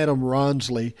 And Adam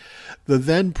Ronsley, the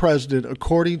then president,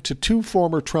 according to two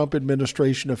former Trump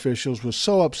administration officials, was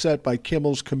so upset by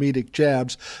Kimmel's comedic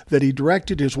jabs that he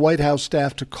directed his White House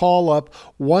staff to call up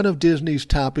one of Disney's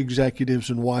top executives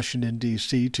in Washington,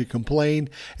 D.C. to complain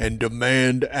and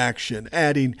demand action,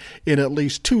 adding in at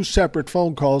least two separate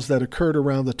phone calls that occurred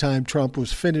around the time Trump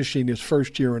was finishing his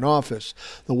first year in office.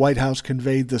 The White House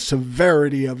conveyed the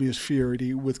severity of his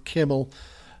fury with Kimmel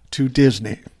to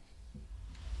Disney.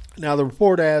 Now, the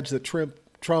report adds that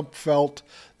Trump felt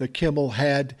that Kimmel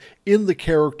had, in the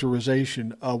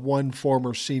characterization of one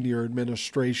former senior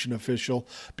administration official,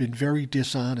 been very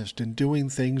dishonest in doing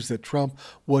things that Trump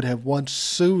would have once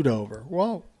sued over.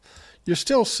 Well, you're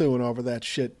still suing over that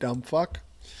shit, dumb fuck.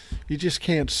 You just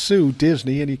can't sue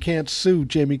Disney and you can't sue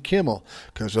Jimmy Kimmel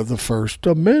because of the First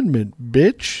Amendment,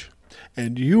 bitch.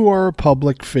 And you are a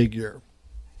public figure.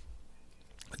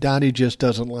 Donnie just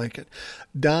doesn't like it.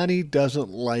 Donnie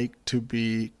doesn't like to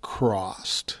be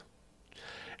crossed.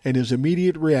 And his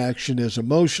immediate reaction is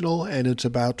emotional, and it's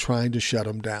about trying to shut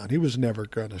him down. He was never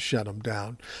going to shut him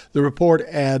down. The report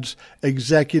adds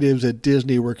executives at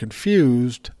Disney were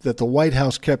confused that the White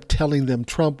House kept telling them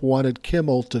Trump wanted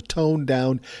Kimmel to tone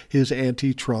down his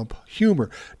anti-Trump humor.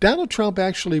 Donald Trump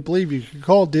actually believed you could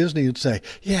call Disney and say,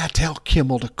 yeah, tell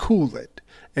Kimmel to cool it.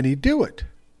 And he'd do it.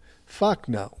 Fuck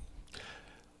no.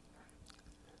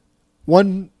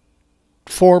 One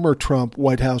former Trump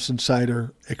White House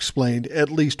insider explained,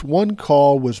 at least one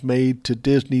call was made to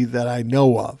Disney that I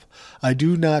know of. I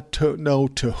do not know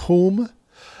to whom,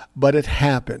 but it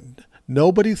happened.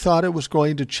 Nobody thought it was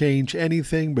going to change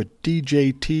anything, but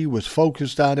DJT was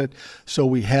focused on it, so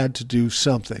we had to do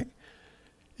something.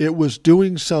 It was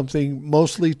doing something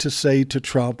mostly to say to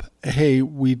Trump, hey,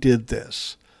 we did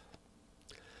this.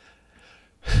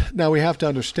 Now, we have to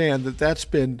understand that that's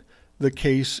been the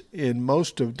case in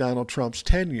most of Donald Trump's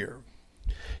tenure.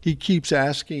 He keeps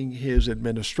asking his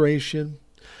administration,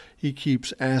 he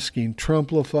keeps asking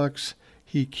Trump-lefucks,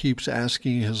 he keeps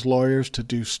asking his lawyers to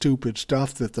do stupid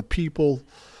stuff that the people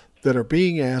that are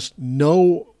being asked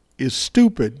know is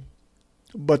stupid,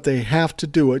 but they have to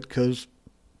do it because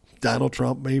Donald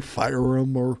Trump may fire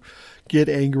him or get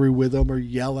angry with him or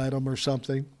yell at him or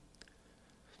something.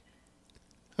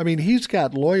 I mean, he's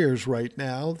got lawyers right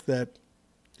now that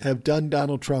have done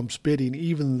Donald Trump's bidding,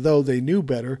 even though they knew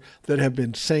better, that have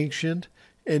been sanctioned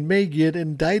and may get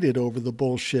indicted over the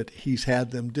bullshit he's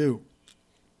had them do.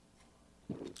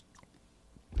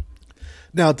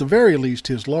 Now, at the very least,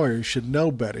 his lawyers should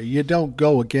know better. You don't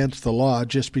go against the law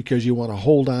just because you want to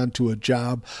hold on to a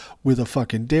job with a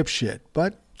fucking dipshit.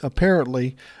 But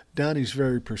apparently, Donnie's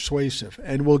very persuasive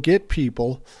and will get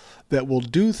people that will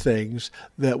do things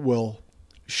that will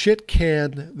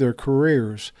shit-can their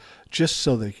careers just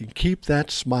so they can keep that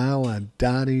smile on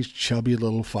Donnie's chubby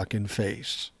little fucking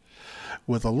face,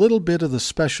 with a little bit of the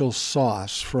special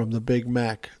sauce from the Big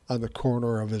Mac on the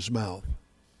corner of his mouth.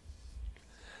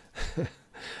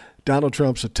 Donald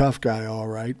Trump's a tough guy, all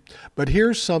right. But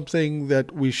here's something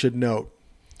that we should note.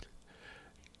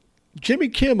 Jimmy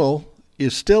Kimmel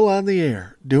is still on the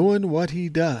air doing what he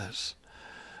does.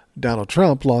 Donald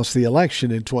Trump lost the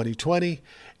election in 2020,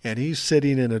 and he's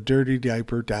sitting in a dirty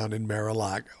diaper down in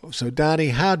Mar-a-Lago. So, Donnie,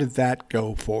 how did that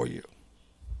go for you?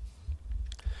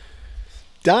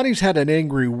 Donnie's had an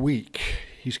angry week.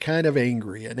 He's kind of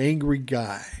angry, an angry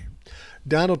guy.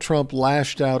 Donald Trump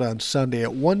lashed out on Sunday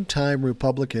at one-time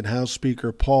Republican House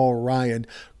Speaker Paul Ryan,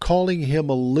 calling him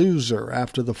a loser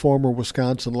after the former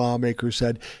Wisconsin lawmaker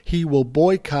said he will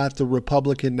boycott the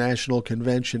Republican National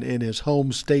Convention in his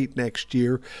home state next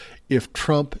year if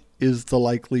Trump is the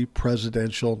likely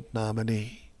presidential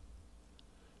nominee.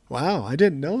 Wow, I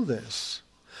didn't know this.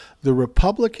 The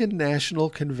Republican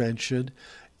National Convention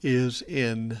is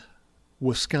in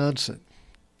Wisconsin.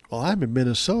 Well, I'm in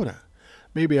Minnesota.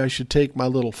 Maybe I should take my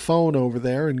little phone over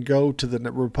there and go to the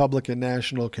Republican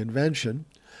National Convention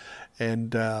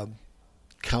and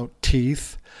count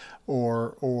teeth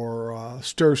or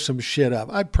stir some shit up.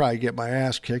 I'd probably get my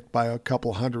ass kicked by a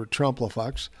couple hundred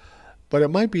Trump-lefucks, but it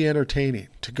might be entertaining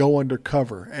to go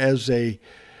undercover as a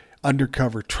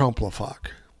undercover Trump-lefuck,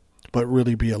 but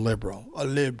really be a liberal, a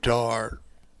libtard.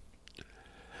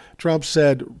 Trump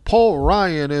said, Paul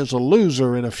Ryan is a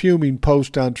loser in a fuming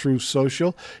post on Truth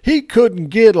Social. He couldn't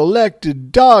get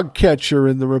elected dog catcher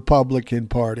in the Republican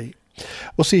Party.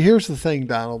 Well, see, here's the thing,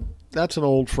 Donald. That's an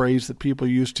old phrase that people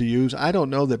used to use. I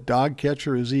don't know that dog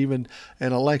catcher is even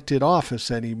an elected office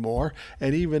anymore.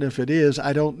 And even if it is,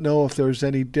 I don't know if there's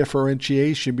any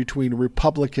differentiation between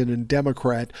Republican and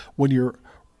Democrat when you're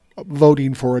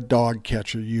voting for a dog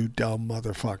catcher, you dumb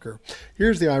motherfucker.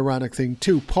 Here's the ironic thing,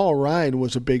 too. Paul Ryan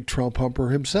was a big Trump humper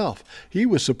himself. He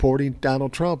was supporting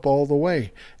Donald Trump all the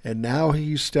way, and now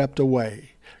he's stepped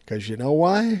away. Because you know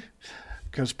why?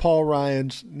 Because Paul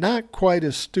Ryan's not quite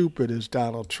as stupid as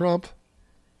Donald Trump,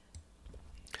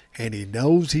 and he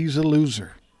knows he's a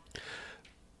loser.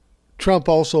 Trump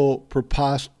also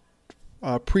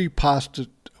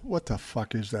what the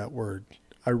fuck is that word?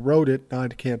 I wrote it, now I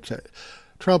can't say it.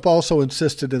 Trump also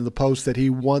insisted in the post that he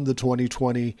won the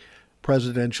 2020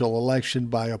 presidential election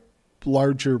by a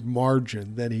larger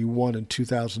margin than he won in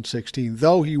 2016.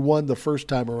 Though he won the first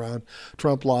time around,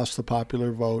 Trump lost the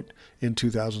popular vote in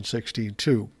 2016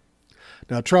 too.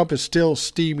 Now, Trump is still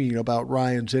steaming about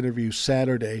Ryan's interview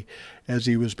Saturday as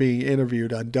he was being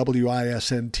interviewed on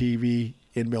WISN TV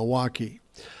in Milwaukee.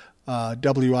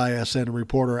 WISN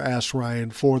reporter asked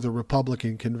Ryan for the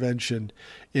Republican convention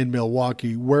in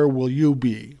Milwaukee, where will you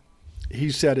be? He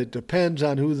said, it depends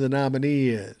on who the nominee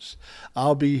is.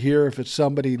 I'll be here if it's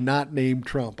somebody not named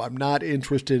Trump. I'm not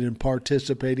interested in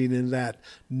participating in that.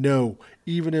 No,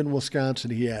 even in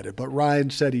Wisconsin, he added. But Ryan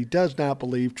said he does not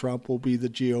believe Trump will be the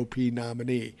GOP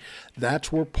nominee.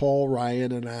 That's where Paul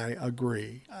Ryan and I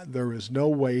agree. There is no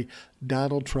way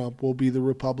Donald Trump will be the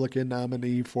Republican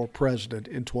nominee for president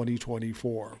in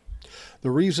 2024.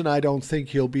 The reason I don't think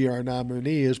he'll be our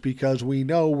nominee is because we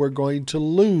know we're going to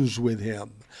lose with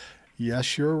him.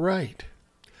 Yes, you're right.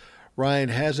 Ryan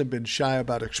hasn't been shy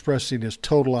about expressing his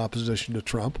total opposition to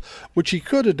Trump, which he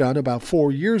could have done about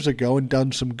 4 years ago and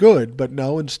done some good, but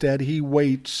no, instead he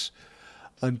waits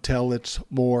until it's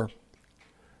more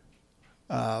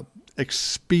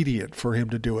expedient for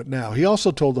him to do it now. He also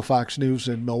told the Fox News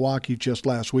in Milwaukee just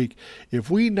last week,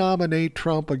 if we nominate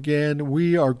Trump again,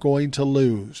 we are going to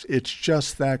lose. It's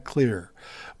just that clear.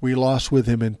 We lost with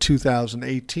him in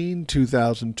 2018,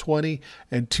 2020,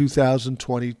 and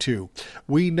 2022.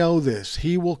 We know this.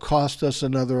 He will cost us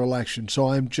another election, so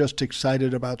I'm just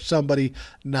excited about somebody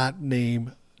not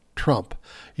named Trump.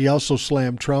 He also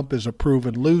slammed Trump as a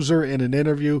proven loser in an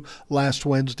interview last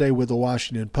Wednesday with the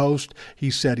Washington Post. He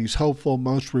said he's hopeful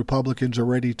most Republicans are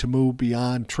ready to move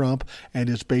beyond Trump and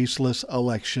his baseless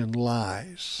election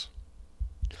lies.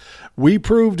 We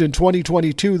proved in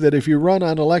 2022 that if you run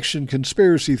on election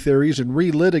conspiracy theories and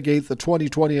relitigate the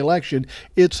 2020 election,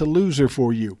 it's a loser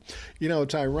for you. You know,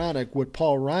 it's ironic. What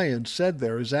Paul Ryan said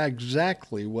there is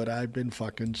exactly what I've been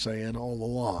fucking saying all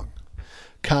along.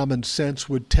 Common sense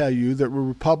would tell you that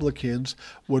Republicans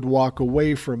would walk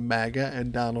away from MAGA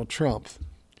and Donald Trump.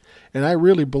 And I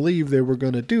really believe they were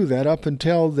going to do that up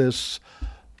until this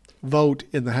vote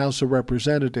in the House of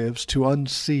Representatives to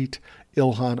unseat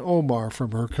Ilhan Omar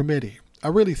from her committee. I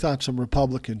really thought some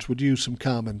Republicans would use some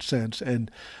common sense and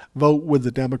vote with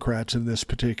the Democrats in this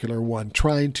particular one,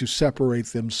 trying to separate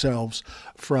themselves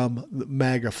from the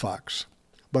MAGA fucks.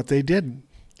 But they didn't.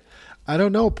 I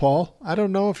don't know, Paul. I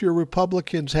don't know if your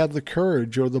Republicans have the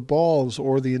courage or the balls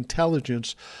or the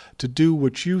intelligence to do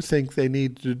what you think they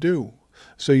need to do.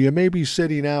 So you may be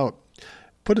sitting out.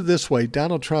 Put it this way,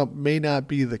 Donald Trump may not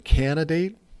be the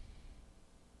candidate,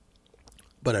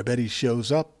 but I bet he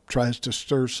shows up, tries to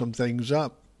stir some things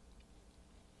up.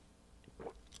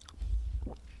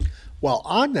 Well,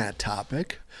 on that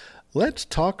topic, let's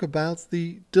talk about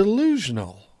the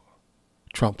delusional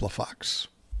Trump-la-fucks.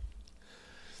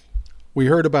 We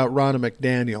heard about Ronna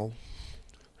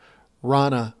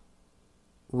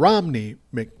Romney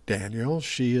McDaniel.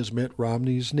 She is Mitt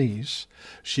Romney's niece.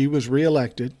 She was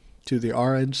reelected to the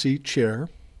RNC chair.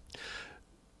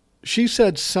 She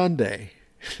said Sunday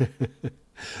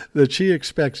that she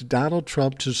expects Donald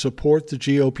Trump to support the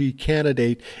GOP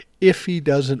candidate if he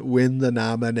doesn't win the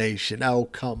nomination. Oh,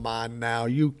 come on now.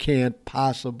 You can't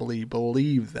possibly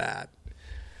believe that.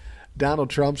 Donald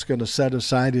Trump's going to set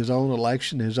aside his own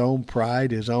election, his own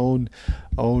pride, his own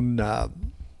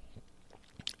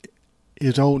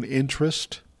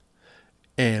interest,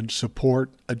 and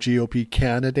support a GOP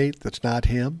candidate that's not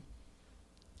him.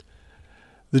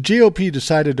 The GOP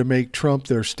decided to make Trump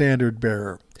their standard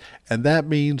bearer, and that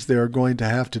means they're going to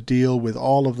have to deal with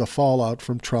all of the fallout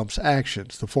from Trump's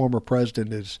actions. The former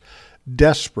president is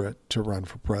desperate to run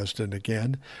for president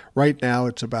again. Right now,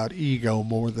 it's about ego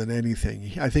more than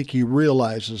anything. I think he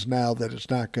realizes now that it's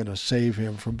not going to save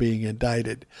him from being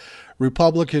indicted.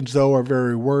 Republicans, though, are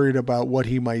very worried about what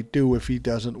he might do if he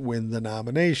doesn't win the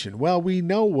nomination. Well, we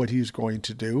know what he's going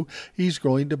to do. He's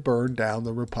going to burn down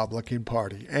the Republican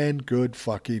Party, and good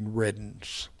fucking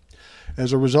riddance.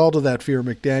 As a result of that fear,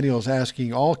 McDaniel is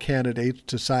asking all candidates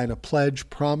to sign a pledge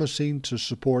promising to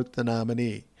support the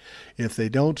nominee. If they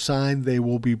don't sign, they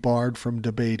will be barred from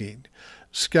debating.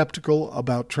 Skeptical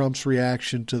about Trump's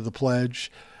reaction to the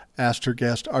pledge, asked her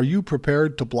guest, "Are you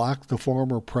prepared to block the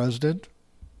former president?"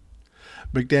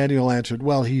 McDaniel answered,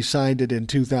 "Well, he signed it in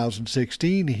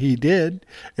 2016. He did.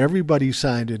 Everybody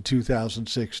signed in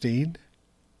 2016.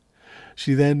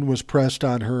 She then was pressed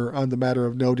on the matter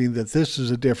of noting that this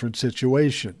is a different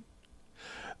situation.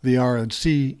 The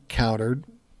RNC countered,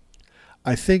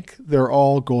 "I think they're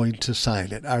all going to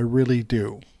sign it. I really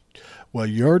do." "Well,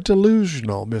 you're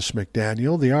delusional, Miss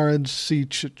McDaniel." The RNC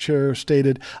chair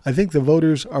stated, "I think the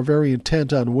voters are very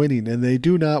intent on winning, and they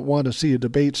do not want to see a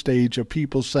debate stage of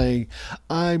people saying,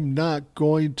 'I'm not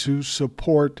going to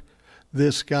support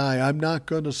this guy. I'm not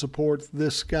going to support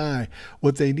this guy.'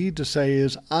 What they need to say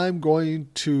is, 'I'm going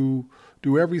to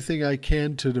do everything I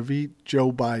can to defeat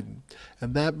Joe Biden.'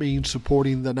 And that means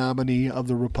supporting the nominee of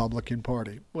the Republican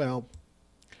Party." Well,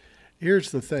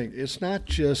 here's the thing. It's not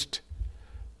just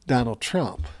Donald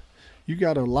Trump. You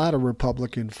got a lot of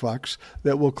Republican fucks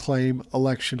that will claim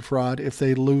election fraud if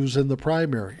they lose in the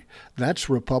primary. That's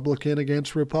Republican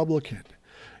against Republican.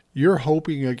 You're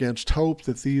hoping against hope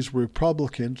that these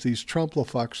Republicans, these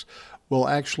Trump-la-fucks, will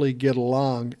actually get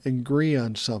along and agree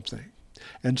on something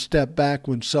and step back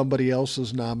when somebody else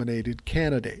is nominated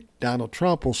candidate. Donald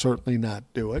Trump will certainly not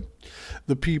do it.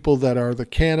 The people that are the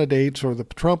candidates or the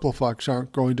Trump-la-fucks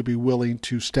aren't going to be willing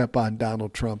to step on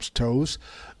Donald Trump's toes.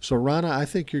 So, Ronna, I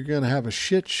think you're going to have a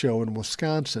shit show in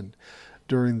Wisconsin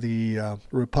during the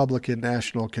Republican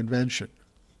National Convention.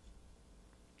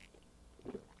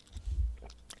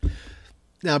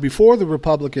 Now, before the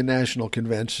Republican National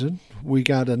Convention, we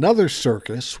got another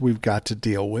circus we've got to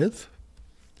deal with.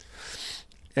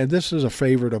 And this is a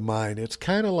favorite of mine. It's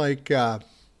kind of like a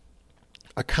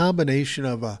combination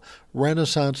of a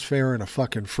Renaissance fair and a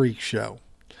fucking freak show.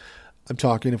 I'm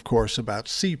talking, of course, about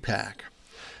CPAC.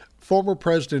 Former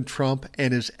President Trump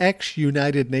and his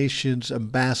ex-United Nations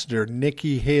ambassador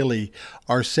Nikki Haley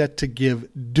are set to give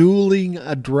dueling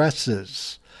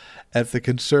addresses at the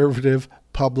Conservative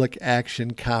Public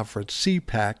Action Conference,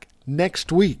 CPAC,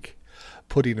 next week,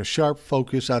 putting a sharp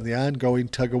focus on the ongoing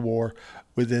tug-of-war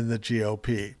within the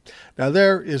GOP. Now,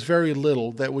 there is very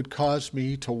little that would cause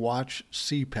me to watch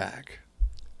CPAC.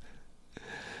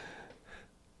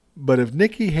 But if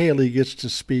Nikki Haley gets to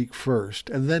speak first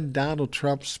and then Donald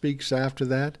Trump speaks after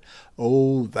that,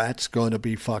 oh, that's going to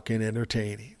be fucking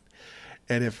entertaining.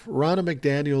 And if Ronna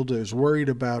McDaniel is worried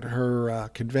about her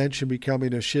convention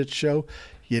becoming a shit show,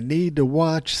 you need to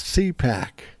watch CPAC,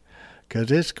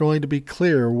 because it's going to be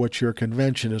clear what your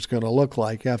convention is going to look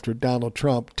like after Donald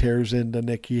Trump tears into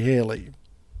Nikki Haley.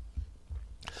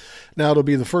 Now, it'll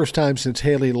be the first time since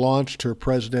Haley launched her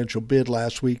presidential bid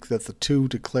last week that the two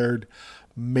declared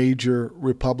major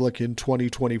Republican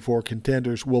 2024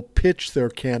 contenders will pitch their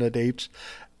candidates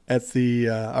at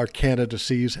the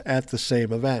candidacies at the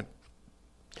same event.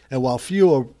 And while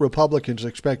few Republicans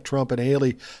expect Trump and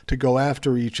Haley to go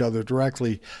after each other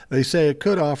directly, they say it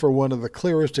could offer one of the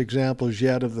clearest examples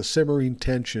yet of the simmering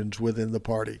tensions within the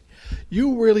party.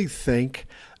 You really think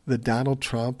that Donald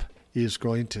Trump is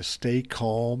going to stay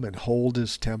calm and hold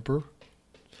his temper?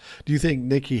 Do you think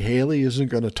Nikki Haley isn't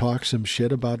going to talk some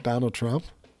shit about Donald Trump?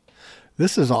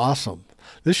 This is awesome.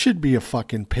 This should be a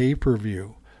fucking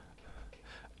pay-per-view.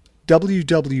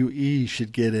 WWE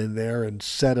should get in there and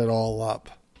set it all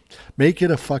up. Make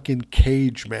it a fucking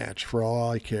cage match for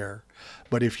all I care.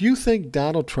 But if you think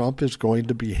Donald Trump is going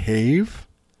to behave,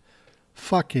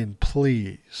 fucking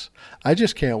please. I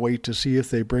just can't wait to see if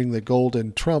they bring the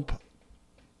golden Trump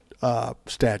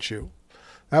statue.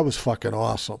 That was fucking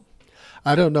awesome.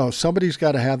 I don't know. Somebody's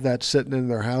got to have that sitting in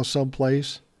their house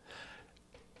someplace.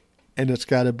 And it's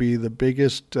got to be the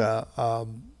biggest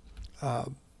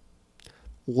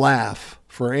laugh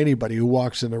for anybody who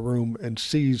walks in a room and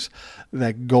sees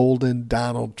that golden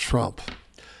Donald Trump.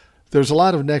 There's a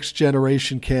lot of next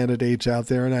generation candidates out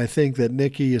there, and I think that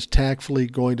Nikki is tactfully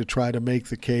going to try to make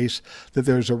the case that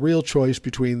there's a real choice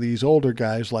between these older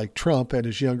guys like Trump and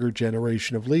his younger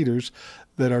generation of leaders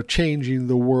that are changing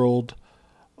the world.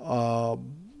 One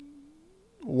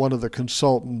of the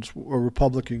consultants, a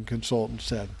Republican consultant,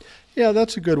 said, yeah,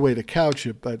 that's a good way to couch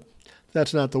it, but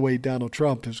that's not the way Donald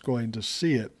Trump is going to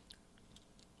see it.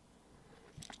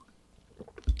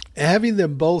 Having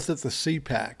them both at the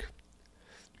CPAC,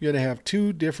 you're going to have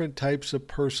two different types of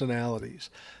personalities.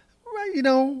 Right, you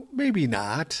know, maybe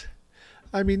not.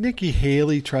 I mean, Nikki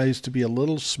Haley tries to be a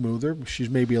little smoother. She's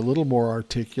maybe a little more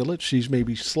articulate. She's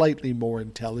maybe slightly more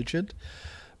intelligent.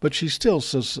 But she still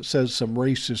says some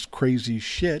racist, crazy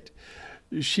shit.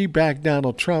 She backed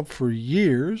Donald Trump for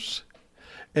years,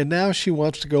 and now she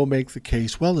wants to go make the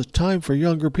case, well, it's time for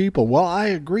younger people. Well, I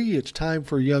agree it's time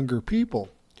for younger people.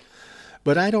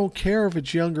 But I don't care if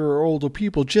it's younger or older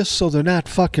people, just so they're not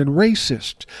fucking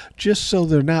racist, just so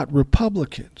they're not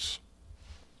Republicans.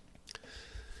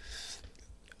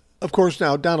 Of course,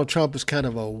 now Donald Trump is kind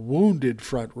of a wounded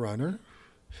front runner.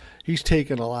 He's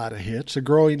taken a lot of hits. A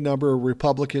growing number of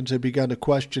Republicans have begun to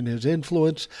question his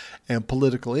influence and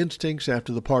political instincts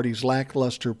after the party's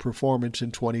lackluster performance in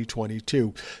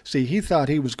 2022. See, he thought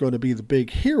he was going to be the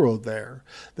big hero there,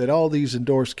 that all these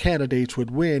endorsed candidates would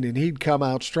win and he'd come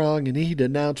out strong and he'd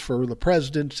announce for the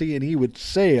presidency and he would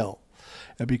sail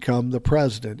and become the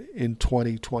president in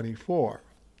 2024.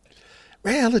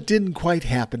 Well, it didn't quite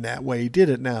happen that way, did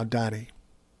it now, Donnie?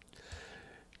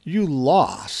 You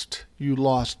lost. You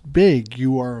lost big.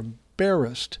 You are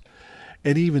embarrassed.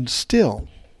 And even still,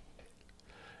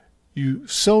 you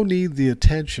so need the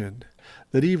attention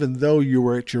that even though you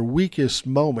were at your weakest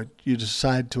moment, you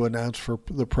decide to announce for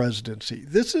the presidency.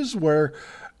 This is where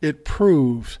it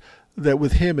proves that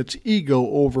with him it's ego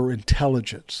over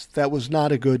intelligence. That was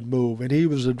not a good move, and he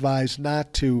was advised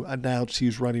not to announce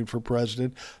he's running for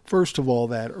president, first of all,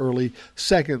 that early,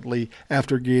 secondly,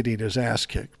 after getting his ass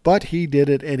kicked. But he did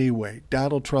it anyway.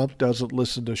 Donald Trump doesn't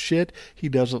listen to shit, he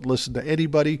doesn't listen to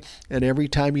anybody, and every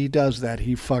time he does that,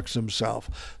 he fucks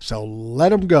himself. So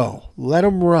let him go, let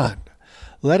him run,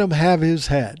 let him have his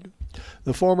head.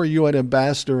 The former UN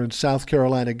ambassador and South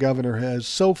Carolina governor has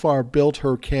so far built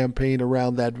her campaign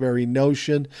around that very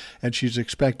notion, and she's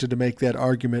expected to make that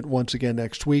argument once again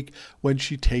next week when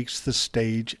she takes the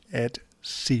stage at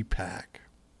CPAC.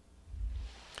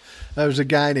 There's a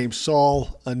guy named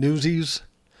Saul Anuzis,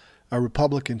 a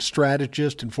Republican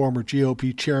strategist and former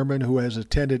GOP chairman who has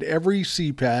attended every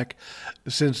CPAC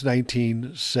since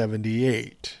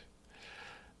 1978.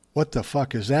 What the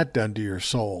fuck has that done to your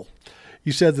soul?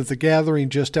 He said that the gathering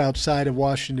just outside of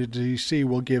Washington, D.C.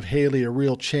 will give Haley a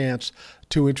real chance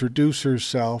to introduce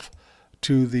herself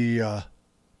to the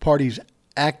party's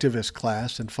activist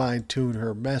class and fine-tune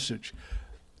her message.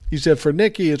 He said, for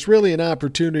Nikki, it's really an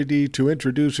opportunity to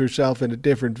introduce herself in a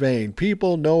different vein.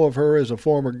 People know of her as a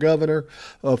former governor,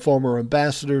 a former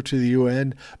ambassador to the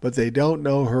UN, but they don't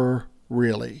know her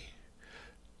really.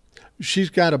 She's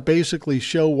got to basically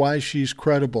show why she's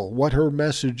credible, what her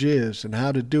message is, and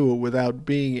how to do it without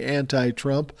being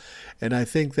anti-Trump, and I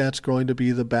think that's going to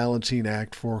be the balancing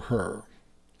act for her.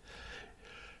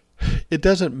 It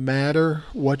doesn't matter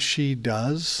what she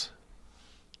does.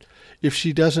 If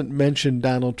she doesn't mention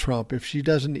Donald Trump, if she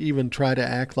doesn't even try to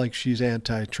act like she's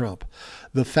anti-Trump,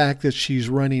 the fact that she's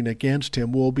running against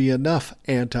him will be enough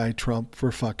anti-Trump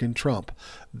for fucking Trump.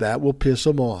 That will piss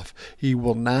him off. He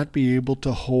will not be able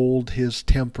to hold his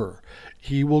temper.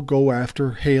 He will go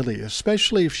after Haley,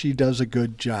 especially if she does a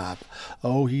good job.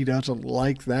 Oh, he doesn't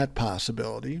like that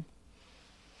possibility.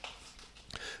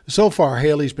 So far,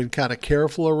 Haley's been kind of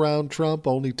careful around Trump,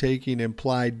 only taking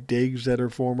implied digs at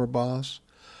her former boss.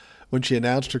 When she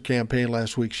announced her campaign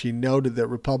last week, she noted that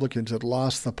Republicans had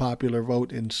lost the popular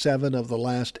vote in 7 of the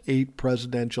last 8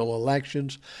 presidential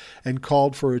elections and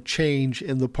called for a change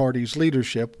in the party's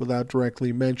leadership without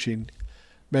directly mentioning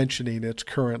its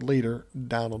current leader,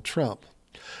 Donald Trump.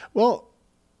 Well,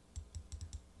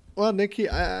 Nikki,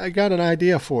 I got an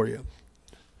idea for you.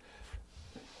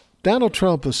 Donald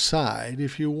Trump aside,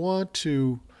 if you want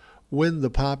to win the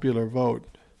popular vote,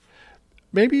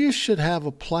 maybe you should have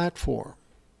a platform.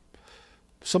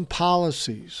 Some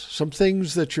policies, some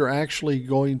things that you're actually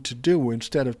going to do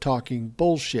instead of talking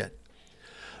bullshit.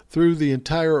 Through the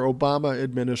entire Obama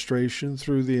administration,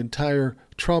 through the entire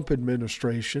Trump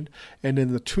administration, and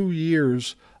in the 2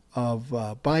 years of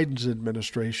Biden's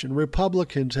administration,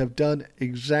 Republicans have done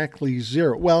exactly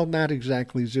zero. Well, not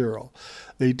exactly zero.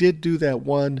 They did do that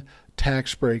one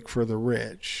tax break for the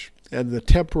rich, and the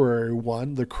temporary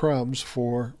one, the crumbs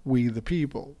for we the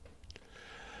people.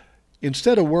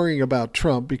 Instead of worrying about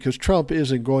Trump, because Trump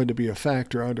isn't going to be a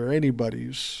factor under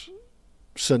anybody's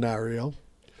scenario,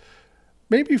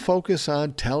 maybe focus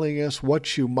on telling us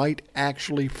what you might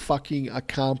actually fucking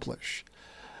accomplish.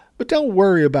 But don't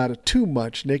worry about it too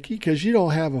much, Nikki, because you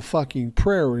don't have a fucking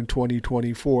prayer in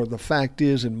 2024. The fact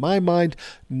is, in my mind,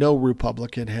 no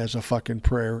Republican has a fucking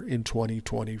prayer in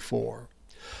 2024.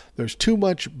 There's too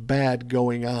much bad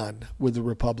going on with the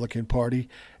Republican Party,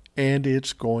 and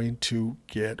it's going to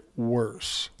get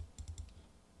worse.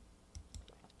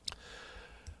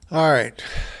 All right.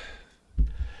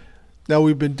 Now,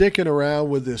 we've been dicking around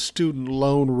with this student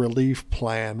loan relief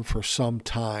plan for some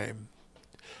time.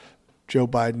 Joe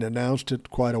Biden announced it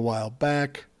quite a while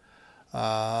back.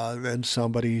 Then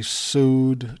somebody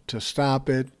sued to stop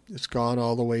it. It's gone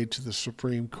all the way to the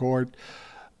Supreme Court.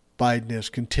 Biden has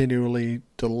continually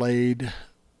delayed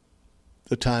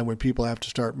the time when people have to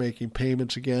start making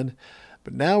payments again.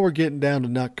 But now we're getting down to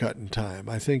nut-cutting time.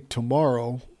 I think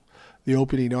tomorrow the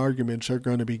opening arguments are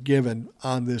going to be given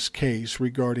on this case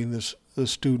regarding the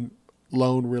student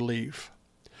loan relief.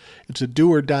 It's a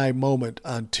do-or-die moment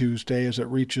on Tuesday as it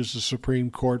reaches the Supreme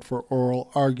Court for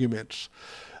oral arguments.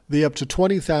 The up to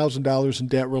 $20,000 in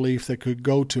debt relief that could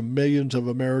go to millions of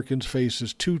Americans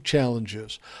faces 2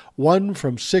 challenges, one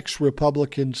from 6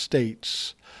 Republican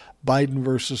states, Biden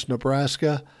versus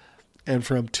Nebraska, and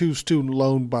from 2 student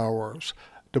loan borrowers,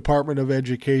 Department of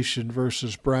Education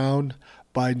versus Brown.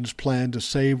 Biden's plan to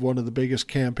save one of the biggest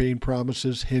campaign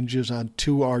promises hinges on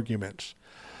 2 arguments.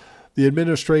 The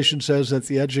administration says that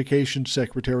the Education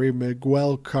Secretary,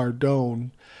 Miguel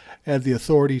Cardone, had the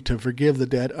authority to forgive the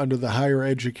debt under the Higher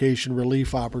Education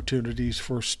Relief Opportunities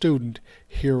for Student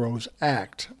Heroes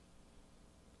Act.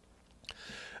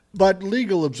 But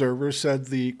legal observers said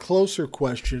the closer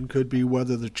question could be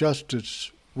whether the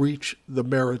justice reach the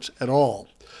merits at all.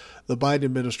 The Biden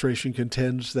administration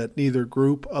contends that neither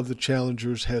group of the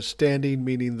challengers has standing,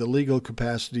 meaning the legal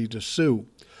capacity to sue.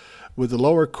 With the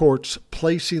lower courts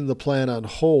placing the plan on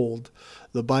hold,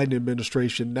 the Biden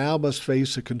administration now must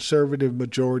face a conservative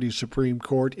majority Supreme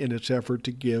Court in its effort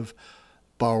to give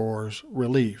borrowers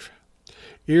relief.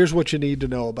 Here's what you need to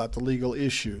know about the legal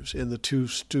issues in the 2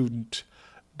 student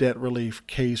debt relief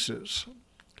cases.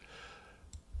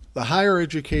 The Higher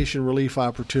Education Relief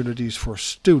Opportunities for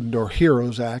Student, or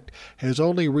HEROES Act, has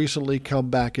only recently come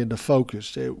back into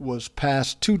focus. It was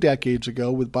passed 2 decades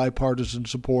ago with bipartisan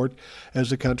support as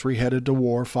the country headed to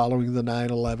war following the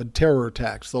 9/11 terror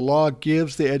attacks. The law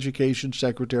gives the Education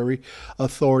Secretary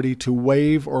authority to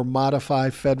waive or modify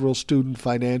federal student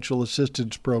financial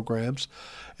assistance programs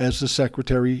as the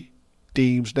Secretary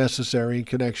deems necessary in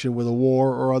connection with a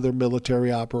war or other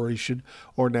military operation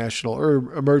or national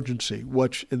emergency,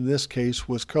 which in this case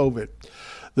was COVID.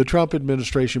 The Trump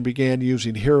administration began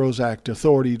using HEROES Act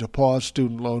authority to pause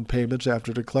student loan payments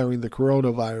after declaring the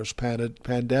coronavirus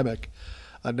pandemic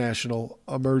a national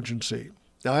emergency.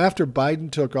 Now, after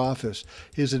Biden took office,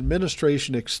 his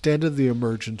administration extended the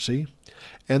emergency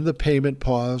and the payment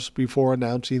pause before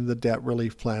announcing the debt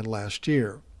relief plan last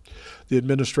year. The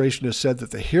administration has said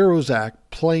that the HEROES Act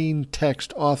plain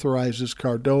text authorizes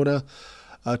Cardona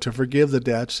to forgive the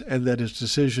debts and that his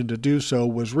decision to do so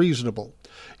was reasonable.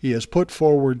 He has put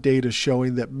forward data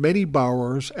showing that many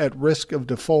borrowers at risk of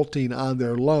defaulting on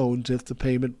their loans if the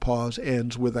payment pause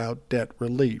ends without debt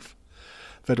relief.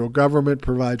 Federal government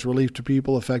provides relief to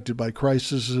people affected by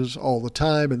crises all the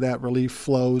time, and that relief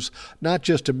flows not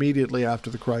just immediately after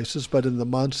the crisis, but in the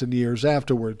months and years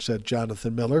afterwards, said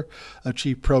Jonathan Miller, a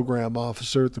chief program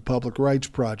officer at the Public Rights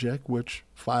Project, which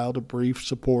filed a brief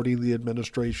supporting the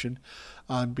administration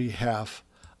on behalf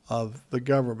of the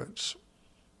governments.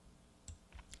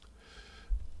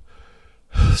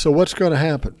 So what's going to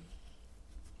happen?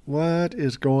 What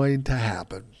is going to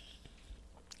happen?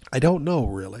 I don't know,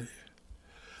 really.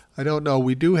 I don't know.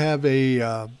 We do have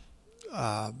a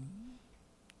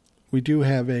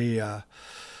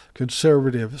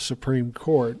conservative Supreme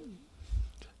Court,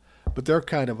 but they're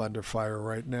kind of under fire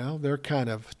right now. They're kind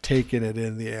of taking it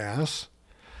in the ass.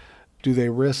 Do they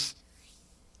risk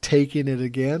taking it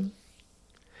again?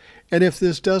 And if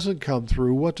this doesn't come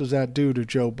through, what does that do to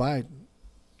Joe Biden?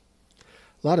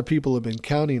 A lot of people have been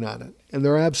counting on it, and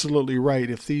they're absolutely right.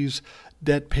 If these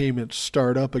debt payments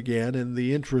start up again and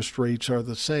the interest rates are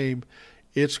the same,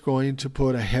 it's going to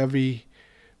put a heavy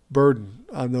burden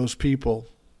on those people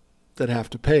that have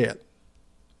to pay it,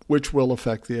 which will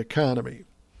affect the economy.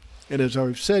 And as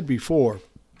I've said before,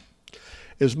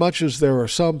 as much as there are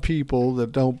some people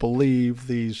that don't believe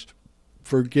these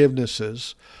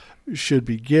forgivenesses should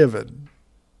be given,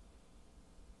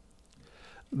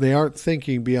 they aren't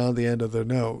thinking beyond the end of their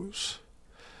nose.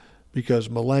 Because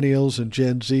millennials and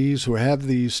Gen Zs who have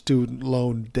these student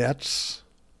loan debts,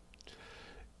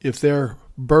 if they're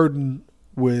burdened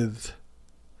with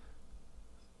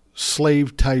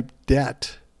slave-type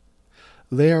debt,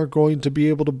 they aren't going to be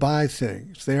able to buy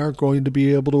things. They aren't going to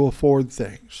be able to afford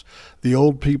things. The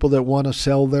old people that want to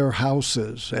sell their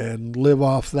houses and live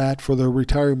off that for their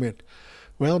retirement,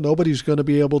 well, nobody's going to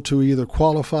be able to either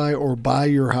qualify or buy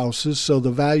your houses, so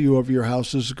the value of your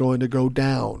house is going to go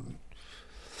down.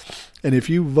 And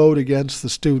if you vote against the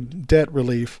student debt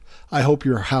relief, I hope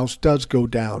your house does go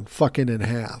down fucking in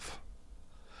half.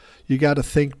 You got to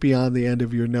think beyond the end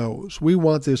of your nose. We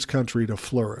want this country to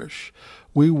flourish.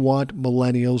 We want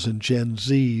millennials and Gen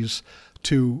Zs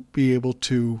to be able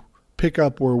to pick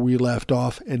up where we left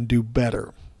off and do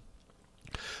better.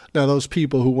 Now, those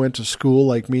people who went to school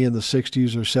like me in the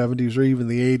 60s or 70s or even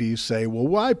the 80s say,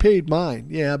 well, I paid mine.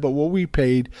 Yeah, but what we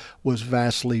paid was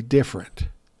vastly different.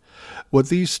 What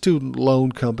these student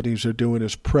loan companies are doing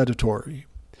is predatory,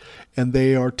 and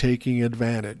they are taking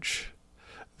advantage.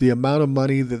 The amount of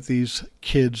money that these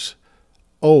kids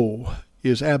owe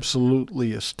is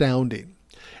absolutely astounding,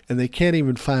 and they can't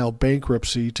even file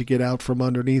bankruptcy to get out from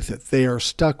underneath it. They are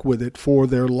stuck with it for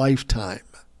their lifetime.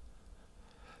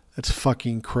 That's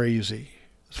fucking crazy.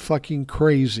 It's fucking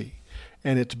crazy,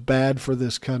 and it's bad for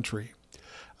this country.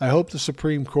 I hope the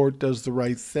Supreme Court does the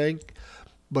right thing,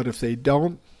 but if they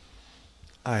don't,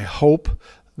 I hope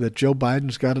that Joe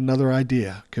Biden's got another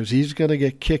idea, because he's going to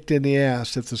get kicked in the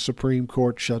ass if the Supreme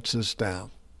Court shuts this down.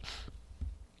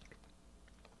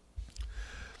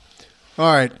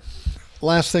 All right,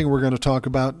 last thing we're going to talk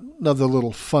about, another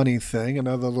little funny thing,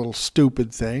 another little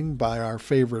stupid thing by our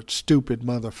favorite stupid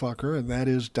motherfucker, and that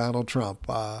is Donald Trump,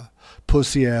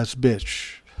 pussy-ass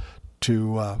bitch,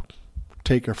 to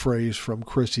take a phrase from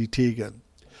Chrissy Teigen.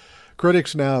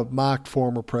 Critics now have mocked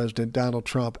former President Donald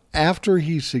Trump after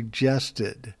he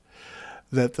suggested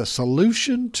that the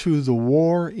solution to the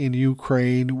war in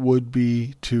Ukraine would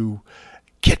be to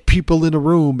get people in a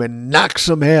room and knock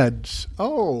some heads.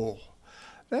 Oh,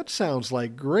 that sounds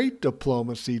like great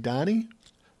diplomacy, Donnie.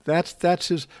 That's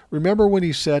his. Remember when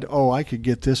he said, I could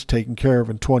get this taken care of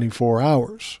in 24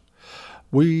 hours.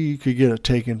 We could get it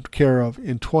taken care of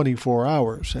in 24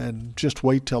 hours and just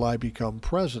wait till I become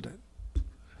president.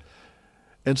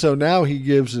 And so now he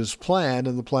gives his plan,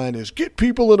 and the plan is get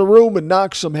people in a room and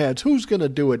knock some heads. Who's going to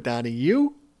do it, Donnie?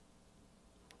 You?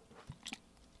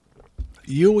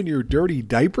 You and your dirty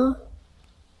diaper?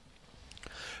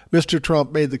 Mr.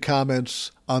 Trump made the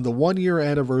comments on the one-year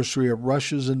anniversary of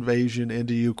Russia's invasion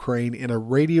into Ukraine in a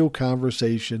radio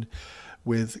conversation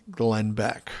with Glenn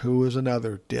Beck, who is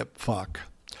another dip fuck.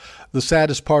 The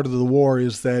saddest part of the war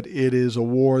is that it is a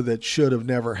war that should have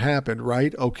never happened,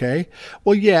 right? Okay.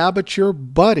 Well, yeah, but your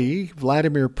buddy,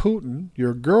 Vladimir Putin,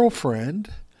 your girlfriend,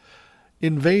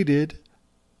 invaded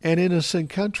an innocent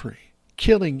country,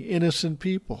 killing innocent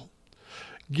people,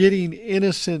 getting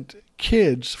innocent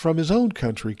kids from his own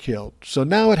country killed. So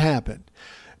now it happened.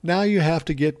 Now you have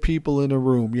to get people in a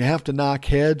room. You have to knock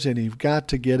heads, and you've got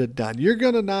to get it done. You're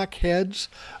going to knock heads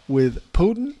with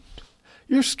Putin?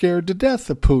 You're scared to death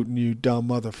of Putin, you dumb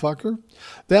motherfucker.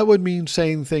 That would mean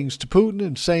saying things to Putin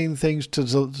and saying things to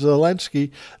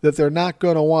Zelensky that they're not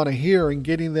going to want to hear, and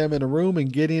getting them in a room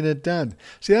and getting it done.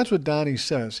 See, that's what Donnie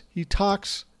says. He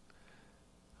talks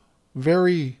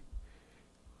very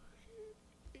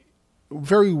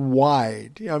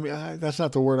wide. I mean, that's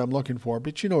not the word I'm looking for,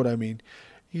 but you know what I mean.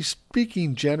 He's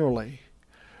speaking generally.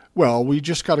 Well, we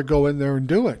just got to go in there and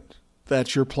do it.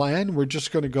 That's your plan? We're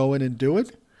just going to go in and do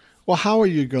it? Well, how are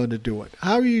you going to do it?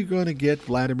 How are you going to get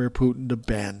Vladimir Putin to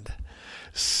bend?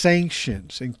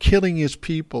 Sanctions and killing his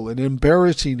people and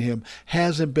embarrassing him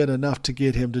hasn't been enough to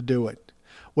get him to do it.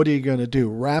 What are you going to do?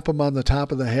 Rap him on the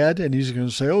top of the head and he's going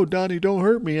to say, oh, Donnie, don't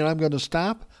hurt me, and I'm going to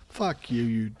stop? Fuck you,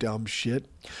 you dumb shit.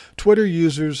 Twitter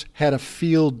users had a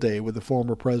field day with the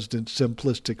former president's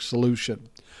simplistic solution.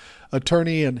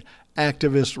 Attorney and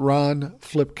activist Ron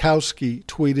Flipkowski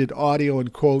tweeted audio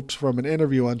and quotes from an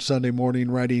interview on Sunday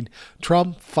morning, writing,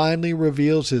 Trump finally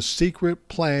reveals his secret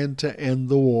plan to end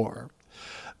the war.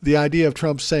 The idea of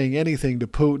Trump saying anything to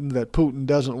Putin that Putin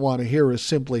doesn't want to hear is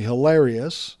simply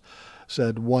hilarious,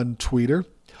 said one tweeter.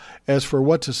 As for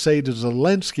what to say to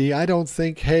Zelensky, I don't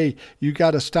think, hey, you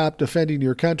got to stop defending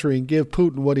your country and give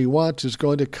Putin what he wants is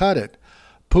going to cut it.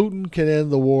 Putin can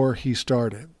end the war he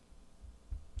started.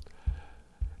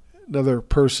 Another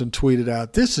person tweeted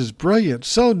out, this is brilliant,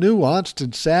 so nuanced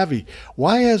and savvy.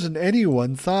 Why hasn't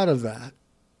anyone thought of that?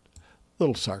 A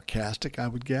little sarcastic, I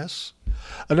would guess.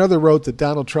 Another wrote that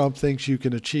Donald Trump thinks you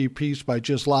can achieve peace by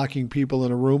just locking people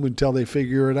in a room until they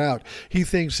figure it out. He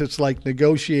thinks it's like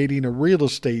negotiating a real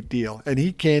estate deal, and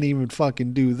he can't even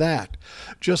fucking do that.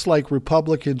 Just like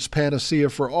Republicans' panacea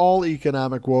for all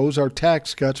economic woes are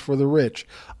tax cuts for the rich,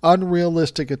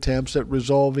 unrealistic attempts at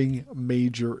resolving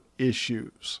major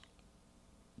issues.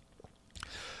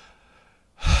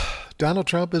 Donald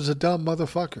Trump is a dumb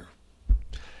motherfucker.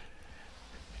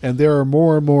 And there are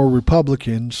more and more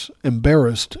Republicans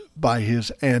embarrassed by his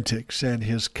antics and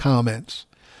his comments.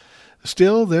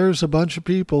 Still, there's a bunch of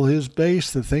people, his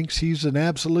base, that thinks he's an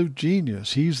absolute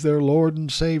genius. He's their Lord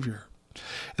and Savior.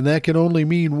 And that can only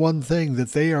mean one thing,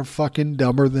 that they are fucking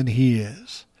dumber than he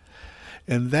is.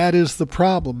 And that is the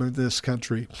problem in this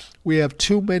country. We have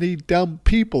too many dumb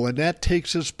people, and that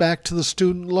takes us back to the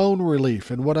student loan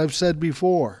relief and what I've said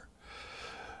before.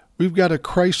 We've got a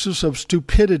crisis of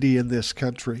stupidity in this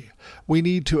country. We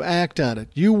need to act on it.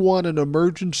 You want an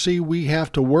emergency we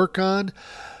have to work on?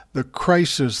 The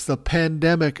crisis, the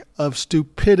pandemic of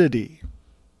stupidity.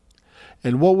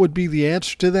 And what would be the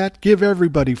answer to that? Give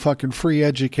everybody fucking free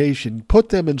education. Put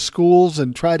them in schools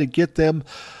and try to get them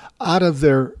out of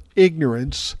their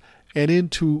ignorance and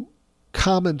into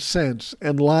common sense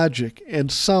and logic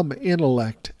and some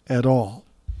intellect at all.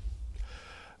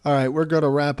 All right, we're going to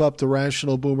wrap up the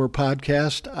Rational Boomer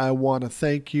podcast. I want to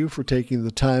thank you for taking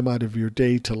the time out of your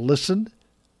day to listen.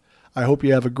 I hope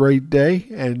you have a great day,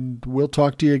 and we'll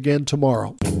talk to you again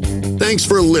tomorrow. Thanks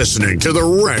for listening to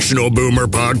the Rational Boomer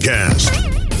podcast.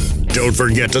 Don't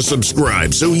forget to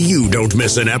subscribe so you don't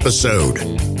miss an episode.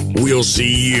 We'll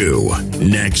see you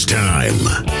next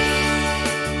time.